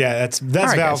 Cool. Yeah, that's right,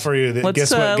 Val guys. For you.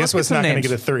 Guess what's not going to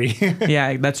get a 3?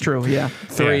 Yeah, that's true. Yeah.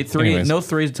 Three. Anyways. No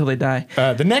 3s until they die.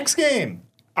 The next game.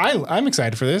 I'm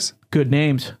excited for this. Good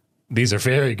names. These are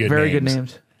very good names. Good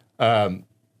names.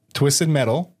 Twisted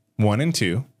Metal 1 and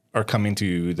 2 are coming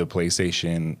to the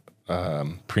PlayStation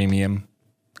Premium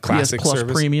Classic PS Plus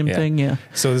service. Premium thing, yeah.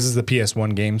 So this is the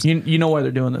PS1 games. You know why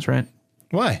they're doing this, right?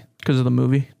 Why? Because of the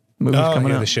movie. The movie's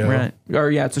coming out. The show. Right.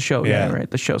 Or it's a show. Yeah, right.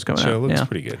 The show's coming out. The show looks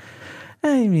pretty good.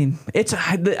 I mean,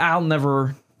 I'll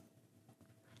never.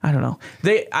 I don't know.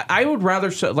 I would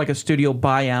rather like a studio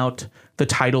buy out the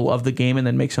title of the game and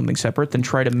then make something separate than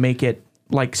try to make it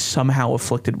like somehow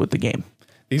afflicted with the game.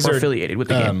 These are affiliated with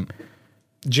the game.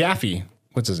 Jaffe,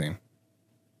 what's his name?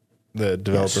 The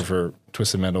developer for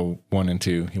Twisted Metal 1 and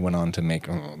 2. He went on to make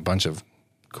a bunch of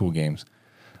cool games.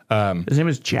 His name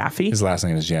is Jaffe? His last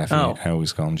name is Jaffe. Oh. I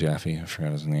always call him Jaffe. I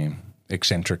forgot his name.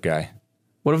 Eccentric guy.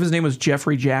 What if his name was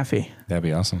Jeffrey Jaffe? That'd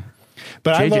be awesome.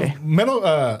 But JJ. I love Metal,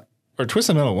 or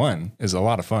Twisted Metal 1 is a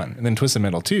lot of fun. And then Twisted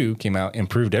Metal 2 came out,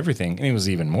 improved everything, and it was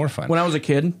even more fun. When I was a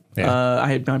kid, I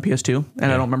had my PS2, and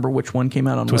I don't remember which one came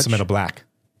out on Twisted Metal Black.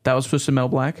 That was Twisted Metal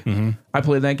Black. Mm-hmm. I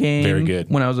played that game very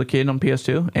good when I was a kid on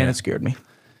PS2, and it scared me.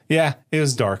 Yeah, it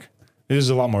was dark. It was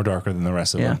a lot more darker than the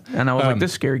rest of them. And I was like,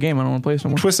 this is a scary game. I don't want to play this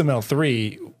anymore. Twisted Metal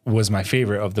 3 was my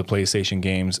favorite of the PlayStation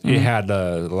games. Mm-hmm. It had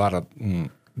a lot of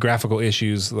graphical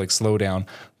issues, like slowdown,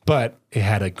 but it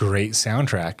had a great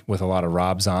soundtrack with a lot of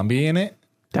Rob Zombie in it.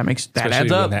 That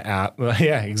adds up.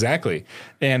 Yeah, exactly.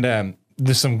 And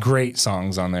there's some great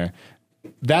songs on there.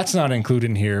 That's not included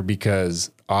in here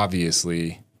because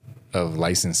obviously of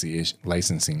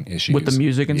licensing issues with the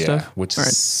music and stuff, which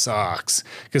sucks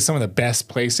because some of the best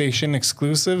PlayStation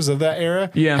exclusives of that era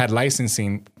had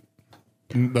licensing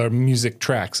or music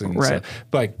tracks and stuff.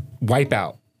 But like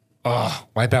Wipeout,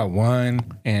 Wipeout 1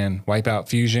 and Wipeout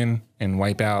Fusion and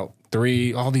Wipeout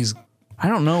 3, all these. I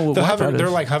don't know what they're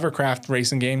like hovercraft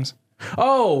racing games.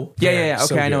 Oh, yeah. Okay,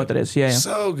 so I know what that is. Yeah.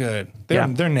 So good. They're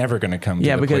never going to come to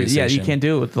the because PlayStation. You can't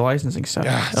do it with the licensing stuff.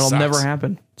 It'll never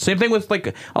happen. Same thing with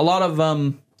like a lot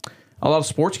of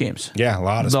sports games. Yeah, a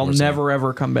lot of They'll sports never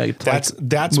ever come back. That's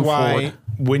why forward.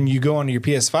 When you go onto your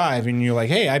PS5 and you're like,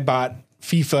 "Hey, I bought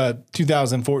FIFA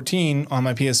 2014 on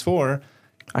my PS4.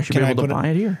 I should be able to buy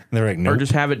it here." They're like, "Nope." Or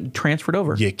just have it transferred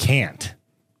over. You can't.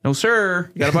 No, sir.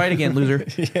 You got to buy it again, loser.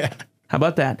 Yeah. How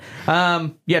about that?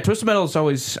 Twisted Metal is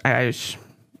always it's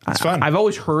fun. I've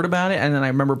always heard about it, and then I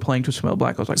remember playing Twisted Metal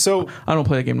Black. I was like, I don't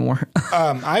play that game anymore.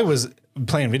 I was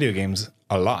playing video games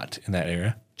a lot in that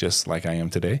era, just like I am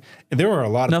today. And there were a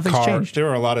lot of changed. There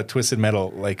were a lot of Twisted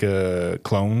Metal like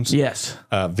clones. Yes.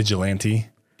 Vigilante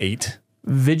 8.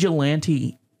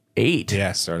 Vigilante 8.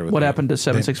 Yeah, started with what happened to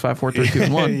 7, 6, 5, 4, 3, 2,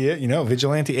 and 1? Yeah,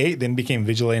 Vigilante 8 then became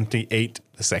Vigilante 8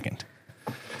 the second.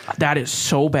 That is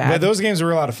so bad. But those games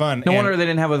were a lot of fun. No wonder they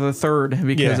didn't have a third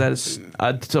because that is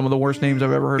some of the worst names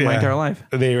I've ever heard in my entire life.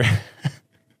 They were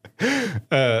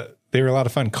a lot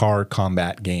of fun car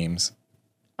combat games.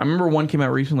 I remember one came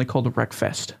out recently called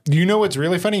Wreckfest. You know what's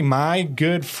really funny? My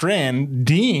good friend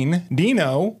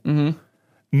Dino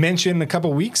mentioned a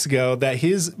couple weeks ago that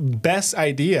his best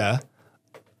idea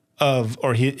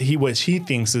what he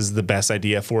thinks is the best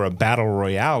idea for a battle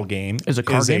royale game is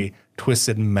a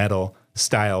Twisted Metal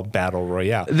style battle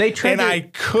royale. I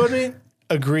couldn't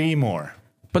agree more.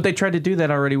 But they tried to do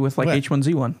that already with like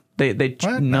H1Z1.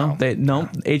 No,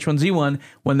 H1Z1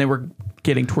 when they were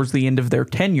getting towards the end of their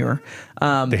tenure,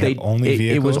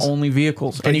 it was only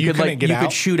vehicles, and you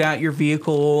could shoot out your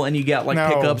vehicle, and you got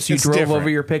pickups. You drove over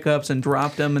your pickups and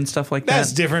dropped them and stuff like that.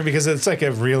 That's different because it's like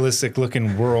a realistic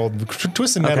looking world.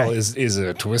 Twisted Metal is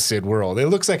a twisted world. It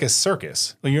looks like a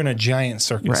circus. You're in a giant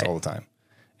circus all the time,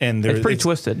 and it's pretty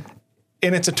twisted.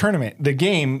 And it's a tournament. The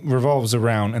game revolves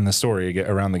around, and the story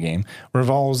around the game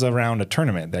revolves around a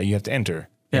tournament that you have to enter.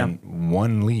 Yeah. And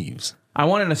one leaves. I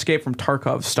want an Escape from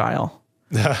Tarkov style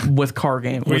with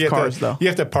cars, though. You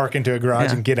have to park into a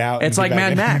garage and get out. It's like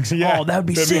Mad Max. Oh, that would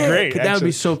be sick. That'd be great. That would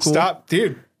be so cool. Stop,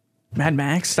 dude. Mad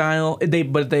Max style.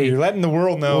 You're letting the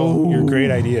world know your great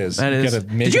ideas.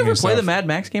 Did you ever play the Mad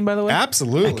Max game, by the way?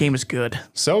 Absolutely. That game is good.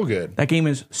 So good. That game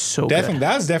is so good.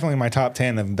 That was definitely my top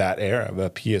 10 of that era, the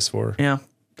PS4. Yeah.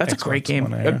 That's Xbox, a great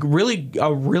game.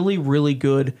 A really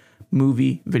good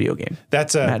movie video game.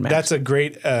 That's a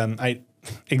great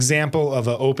example of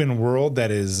an open world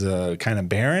that is kind of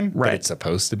barren, but it's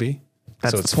supposed to be.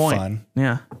 That's it's the point. Fun.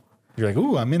 Yeah. You're like,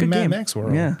 ooh, I'm in the Mad Max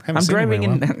world. Yeah, I'm driving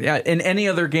in any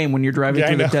other game when you're driving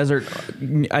through the desert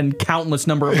a countless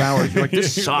number of hours. You're like,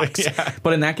 this sucks.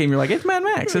 But in that game, you're like, it's Mad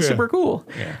Max. It's super cool.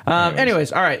 Yeah.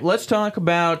 Anyways, all right, let's talk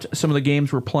about some of the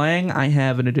games we're playing. I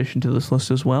have an addition to this list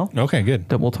as well. Okay, good.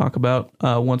 That we'll talk about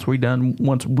once we done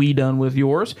with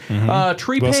yours.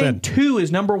 Tree 2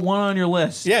 is number 1 on your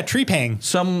list. Yeah, Tree Pang.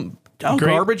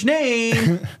 Garbage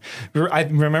name. I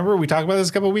remember we talked about this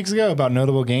a couple of weeks ago about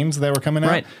notable games that were coming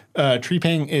out. Right. Tree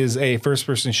Pang is a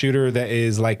first-person shooter that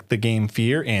is like the game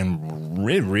Fear, and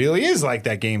it really is like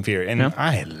that game Fear. And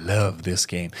I love this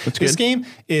game. This game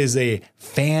is a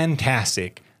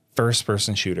fantastic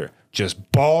first-person shooter.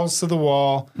 Just balls to the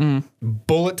wall,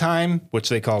 bullet time, which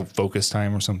they call focus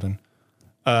time or something.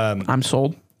 I'm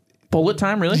sold. Bullet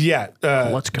time, really? Yeah.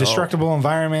 Let's go. Destructible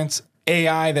environments.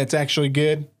 AI that's actually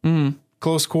good.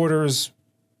 Close quarters,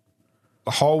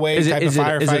 hallway type of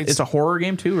firefights. It's a horror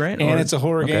game too, right? And it's a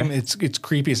horror game. It's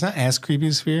creepy. It's not as creepy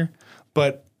as Fear,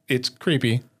 but it's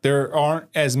creepy. There aren't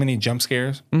as many jump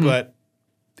scares, but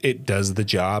it does the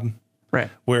job.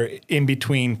 Right. Where in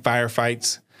between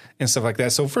firefights and stuff like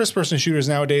that. So first person shooters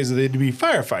nowadays, they'd be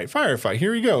firefight.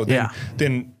 Here we go.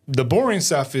 Then the boring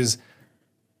stuff is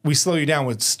we slow you down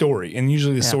with story, and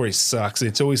usually the story sucks.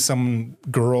 It's always some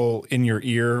girl in your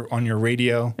ear on your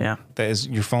radio. Yeah, that is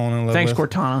you're falling in love with.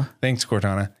 Cortana. Thanks,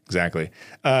 Cortana. Exactly.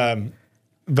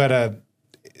 But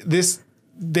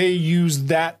they use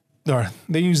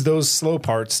those slow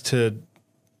parts to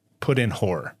put in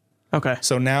horror. Okay.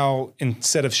 So now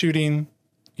instead of shooting,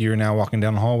 you're now walking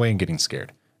down the hallway and getting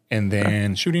scared, and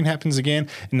then shooting happens again.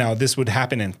 Now this would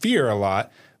happen in Fear a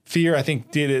lot. Fear, I think,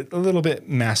 did it a little bit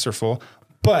masterful.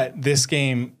 But this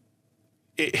game,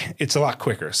 it's a lot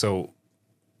quicker. So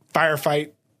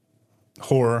firefight,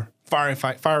 horror,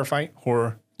 firefight,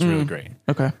 horror. It's really great.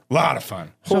 Okay. A lot of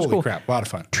fun. Holy crap, a lot of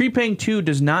fun. Tree Pang 2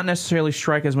 does not necessarily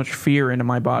strike as much fear into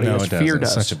my body as Fear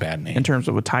does. It's such a bad name. In terms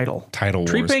of a title. Tree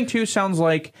Wars. Pang 2 sounds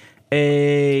like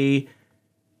a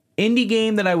indie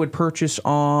game that I would purchase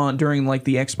during like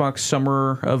the Xbox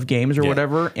Summer of Games or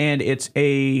whatever, and it's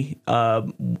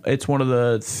it's one of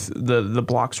the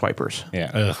block swipers.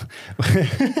 Yeah,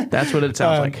 that's what it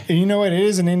sounds like. You know what? It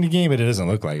is an indie game, but it doesn't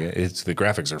look like it. The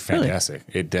graphics are fantastic.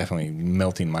 Really? It definitely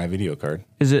melting my video card.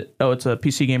 Is it? Oh, it's a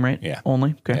PC game, right? Yeah.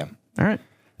 Only. Okay. Yeah. All right.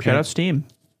 Shout out Steam.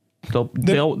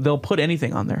 They'll put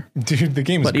anything on there, dude. The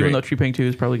game is great. But even though Tree Pang 2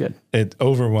 is probably good, it's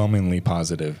overwhelmingly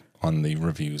positive on the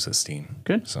reviews of Steam.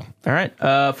 Good. So all right.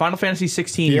 Final Fantasy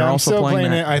 16. You're I'm also still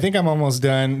playing it. I think I'm almost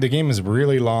done. The game is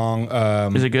really long.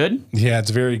 Is it good? Yeah, it's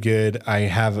very good. I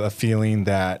have a feeling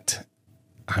that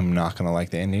I'm not going to like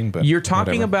the ending, but you're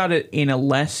talking about it in a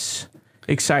less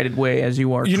excited way as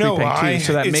you are. Tree Pang 2,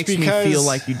 so that makes me feel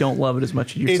like you don't love it as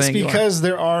much as you're saying. It's because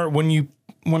there are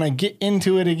when I get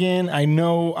into it again, I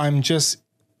know I'm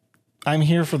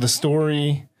here for the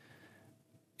story,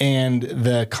 and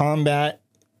the combat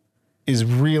is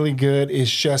really good.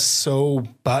 It's just so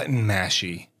button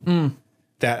mashy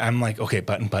that I'm like, okay,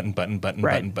 button,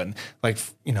 like,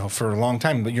 for a long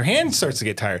time, but your hand starts to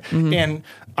get tired. And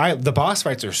the boss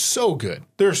fights are so good.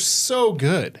 They're so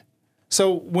good.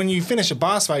 So when you finish a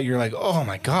boss fight, you're like, oh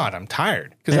my God, I'm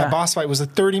tired. Because that boss fight was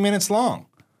 30 minutes long.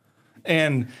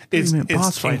 And it's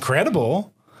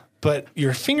incredible, but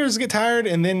your fingers get tired.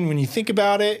 And then when you think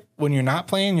about it, when you're not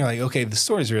playing, you're like, okay, the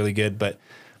story's really good, but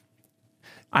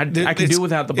I can do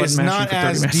without the button it's mashing not for 30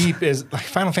 as minutes. deep as like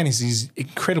Final Fantasy is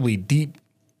incredibly deep.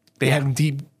 They have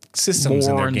deep systems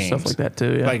in More their and games, stuff like that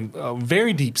too. Yeah. like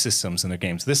very deep systems in their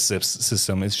games. This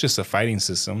system is just a fighting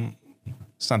system.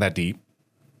 It's not that deep.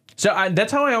 So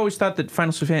that's how I always thought that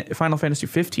Final Fantasy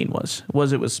 15 was.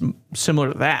 It was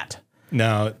similar to that,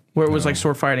 No, where it was like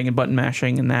sword fighting and button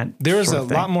mashing and that. there was sort a of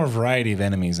thing. lot more variety of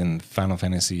enemies in Final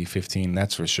Fantasy 15.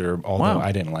 That's for sure. Although Wow.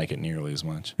 I didn't like it nearly as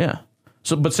much. Yeah.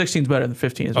 So, but 16 is better than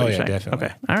 15. Is what you're saying? Definitely.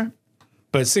 Okay. All right.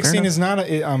 But 16 is not.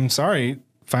 I'm sorry,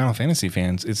 Final Fantasy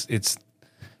fans. It's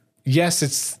yes,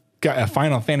 it's got a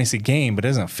Final Fantasy game, but it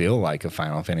doesn't feel like a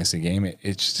Final Fantasy game.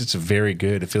 It's very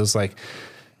good. It feels like,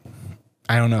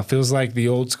 I don't know. It feels like the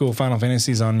old school Final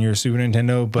Fantasies on your Super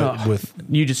Nintendo, but with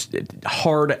You just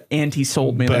hard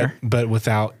anti-sold me there. but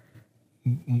without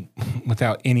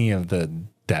any of the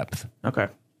depth. Okay.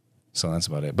 So that's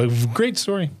about it. But great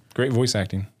story, great voice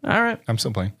acting. All right. I'm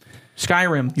still playing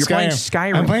Skyrim. You're playing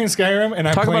Skyrim. I'm playing Skyrim, and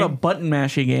I'm Talk playing, about a button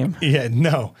mashy game. Yeah,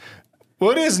 no.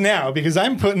 Well, it is now because I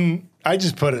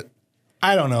just put it,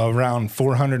 I don't know, around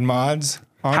 400 mods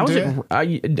onto How is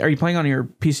it. Are you playing on your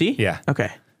PC? Yeah. Okay.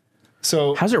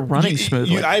 So How's it running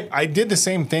smoothly? I did the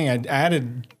same thing. I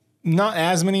added not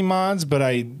as many mods, but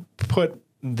I put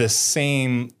the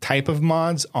same type of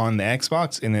mods on the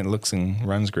Xbox, and it looks and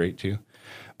runs great too.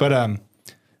 But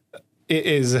it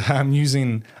is I'm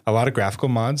using a lot of graphical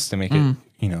mods to make it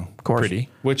pretty,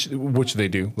 which they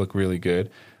do look really good.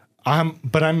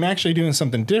 But I'm actually doing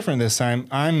something different this time.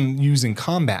 I'm using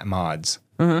combat mods.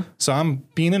 So I'm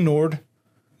being a Nord,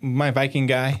 my Viking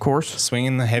guy, of course,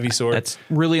 swinging the heavy sword. That's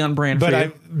really on brand for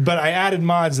you. But I added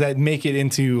mods that make it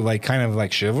into like kind of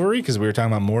like chivalry, because we were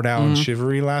talking about Mordau and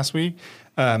chivalry last week.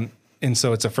 And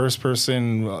so it's a first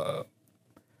person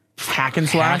hack and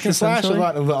slash, a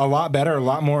lot better, a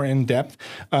lot more in depth.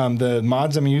 The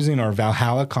mods I'm using are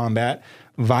Valhalla Combat,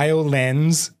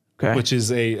 Violens, which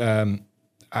is a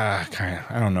kind of,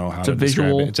 I don't know how to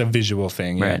describe it. It's a visual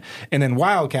thing, yeah. Right. And then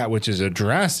Wildcat, which is a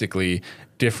drastically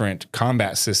different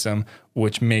combat system,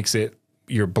 which makes it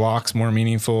your blocks more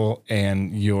meaningful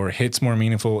and your hits more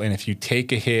meaningful. And if you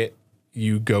take a hit,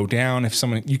 you go down. If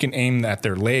someone, you can aim at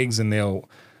their legs and they'll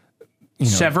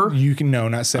sever. You can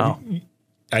not sever. Oh.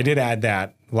 I did add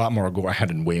that. A lot more gore. I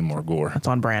had way more gore. That's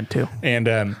on brand too.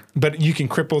 And but you can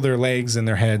cripple their legs and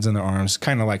their heads and their arms,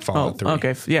 kind of like Fallout 3.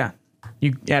 Okay, yeah.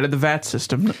 You added the VAT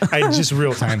system. I just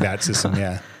real time VAT system,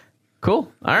 yeah.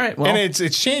 Cool. All right. Well, and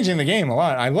it's changing the game a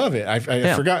lot. I love it. I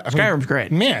forgot. Skyrim's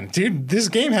great. Man, dude, this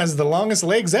game has the longest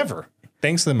legs ever.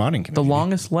 Thanks to the modding community. The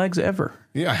longest legs ever.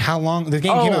 Yeah, how long? The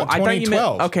game came out in 2012. I thought you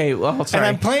meant, okay, well, sorry.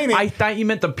 And I'm playing it. I thought you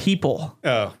meant the people.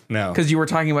 Oh, no. Because you were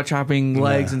talking about chopping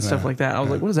legs and stuff like that. I was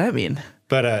like, what does that mean?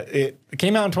 But it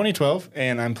came out in 2012,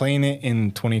 and I'm playing it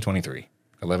in 2023,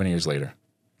 11 years later.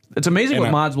 It's amazing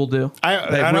what mods will do.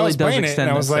 I was playing it, and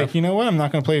I was like, you know what? I'm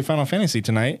not going to play Final Fantasy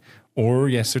tonight, or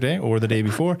yesterday, or the day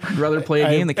before. I'd rather play a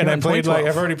game that came out in 2012.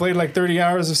 I've already played like 30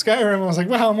 hours of Skyrim. I was like,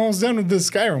 wow, I'm almost done with this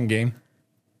Skyrim game.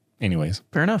 Anyways.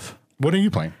 Fair enough. What are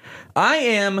you playing? I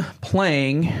am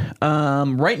playing,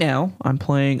 right now, I'm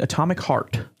playing Atomic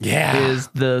Heart. Yeah. Is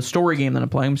the story game that I'm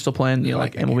playing. I'm still playing,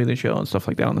 like MLB The Show and stuff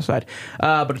like that on the side.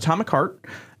 But Atomic Heart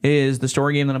is the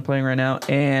story game that I'm playing right now.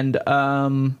 And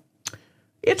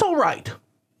it's all right.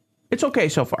 It's okay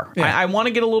so far. Yeah. I want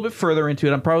to get a little bit further into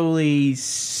it. I'm probably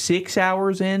 6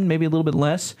 hours in, maybe a little bit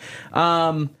less.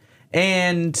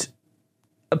 And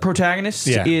a protagonist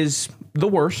is the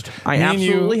worst. I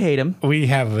absolutely hate him. We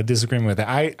have a disagreement with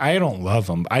that. I don't love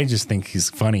him. I just think he's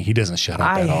funny. He doesn't shut up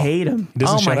at all. I hate him.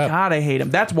 Oh my God, I hate him.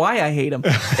 That's why I hate him.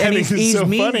 And he's so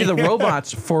mean to the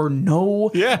robots for no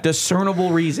discernible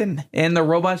reason. And the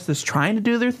robots just trying to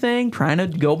do their thing, trying to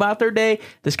go about their day.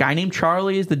 This guy named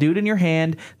Charlie is the dude in your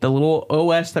hand, the little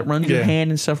OS that runs your hand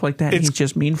and stuff like that. He's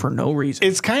just mean for no reason.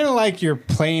 It's kind of like you're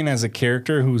playing as a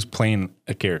character who's playing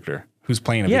a character. Who's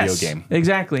playing a video game.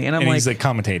 Exactly. And he's like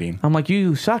commentating. I'm like,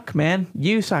 you suck, man.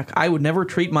 You suck. I would never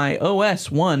treat my OS,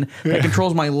 one, that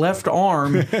controls my left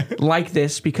arm like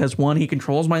this because, one, he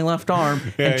controls my left arm,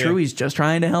 and two, he's just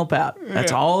trying to help out.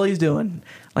 That's all he's doing.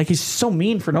 Like, he's so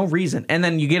mean for no reason. And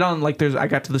then you get on, like, I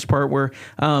got to this part where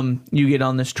you get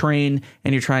on this train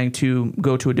and you're trying to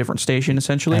go to a different station,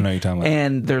 essentially. I know you're talking about.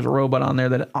 And there's a robot on there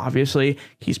that obviously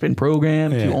he's been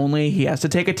programmed to he has to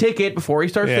take a ticket before he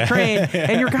starts the train.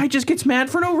 And your guy just gets mad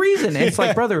for no reason. And it's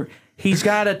like, brother, he's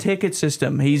got a ticket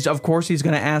system. Of course he's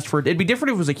going to ask for it. It'd be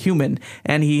different if it was a human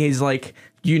and he's like,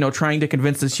 trying to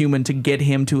convince this human to get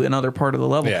him to another part of the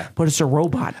level. Yeah. But it's a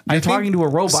robot. You're talking to a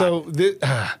robot. So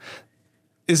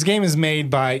this game is made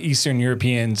by Eastern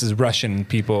Europeans, Russian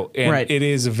people, and it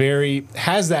is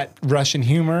has that Russian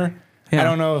humor, Yeah. I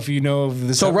don't know if you know of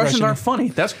this. So Russians aren't funny.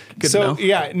 That's good to know.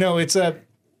 Yeah, no, it's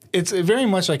very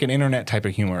much like an internet type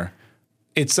of humor.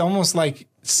 It's almost like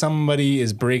somebody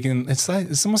is breaking. It's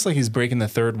almost like he's breaking the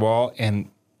third wall and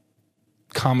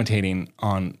commentating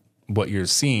on what you're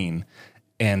seeing,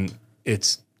 and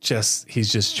he's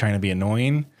just trying to be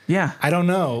annoying. Yeah. I don't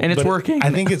know, and it's working. I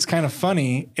think it's kind of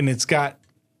funny, and it's got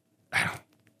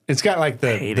like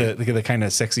the kind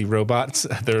of sexy robots.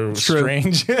 They're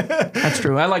strange. That's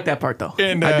true. I like that part though.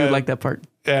 And, I do like that part.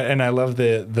 And I love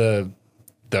the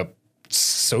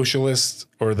socialist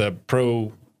or the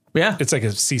pro. Yeah, it's like a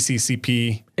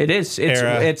CCCP. It is.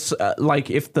 It's like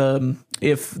if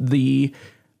the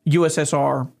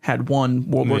USSR had won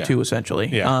World War II, essentially.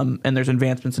 Yeah. And there's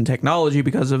advancements in technology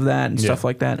because of that and stuff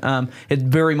like that. It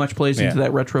very much plays into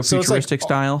that retro futuristic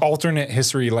style. Alternate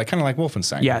history, kind of like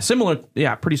Wolfenstein. Yeah, similar.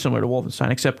 Yeah, pretty similar to Wolfenstein,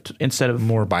 except instead of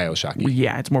more Bioshocky.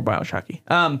 Yeah, it's more Bioshocky.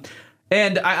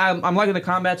 And I'm liking the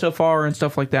combat so far and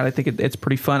stuff like that. I think it's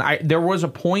pretty fun. There was a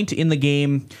point in the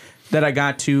game that I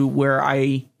got to where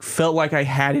I felt like I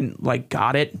hadn't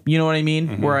got it. You know what I mean?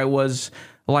 Mm-hmm. Where I was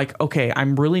like, okay,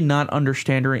 I'm really not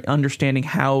understanding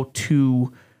how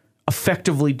to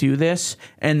effectively do this.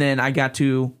 And then I got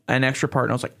to an extra part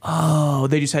and I was like, oh,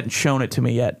 they just hadn't shown it to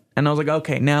me yet. And I was like,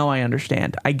 okay, now I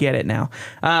understand. I get it now.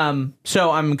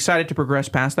 So I'm excited to progress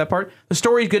past that part. The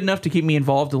story is good enough to keep me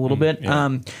involved a little bit.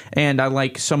 Yeah. And I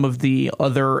like some of the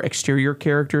other exterior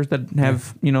characters that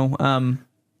have,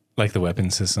 like the weapon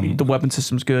system. The weapon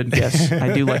system's good. Yes,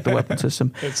 I do like the weapon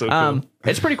system. It's so cool.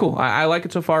 It's pretty cool. I like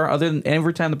it so far. Other than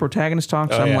every time the protagonist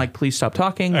talks, I'm like, please stop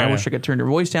talking. I wish I could turn your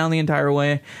voice down the entire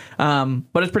way. But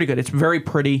it's pretty good. It's very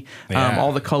pretty.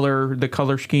 All the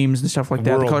color schemes and stuff like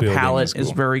that. The color palette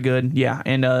is very good. Yeah,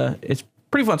 and it's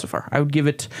pretty fun so far. I would give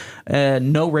it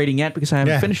no rating yet because I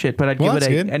haven't finished it, but I'd give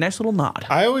it a nice little nod.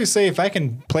 I always say if I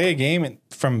can play a game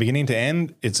from beginning to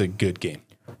end, it's a good game.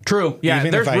 True. Yeah,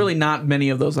 there's really not many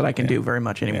of those that I can do very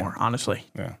much anymore, honestly.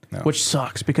 Yeah, no. Which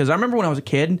sucks because I remember when I was a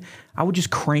kid, I would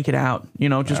just crank it out,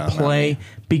 just play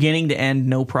beginning to end,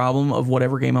 no problem of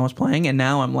whatever game I was playing. And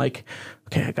now I'm like,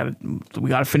 okay, we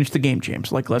gotta finish the game,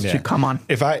 James. Let's just come on.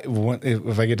 If I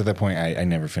get to that point, I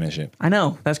never finish it. I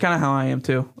know. That's kind of how I am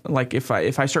too. Like if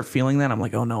I start feeling that, I'm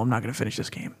like, oh no, I'm not gonna finish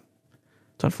this game.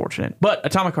 It's unfortunate. But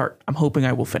Atomic Heart, I'm hoping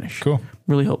I will finish. Cool.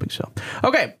 Really hoping so.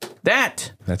 Okay,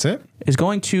 that's it. Is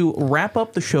going to wrap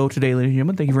up the show today, ladies and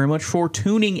gentlemen. Thank you very much for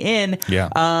tuning in. Yeah.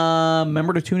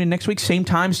 Remember to tune in next week, same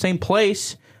time, same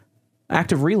place.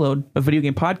 Active Reload, a video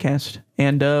game podcast.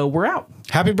 And we're out.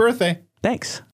 Happy birthday. Thanks.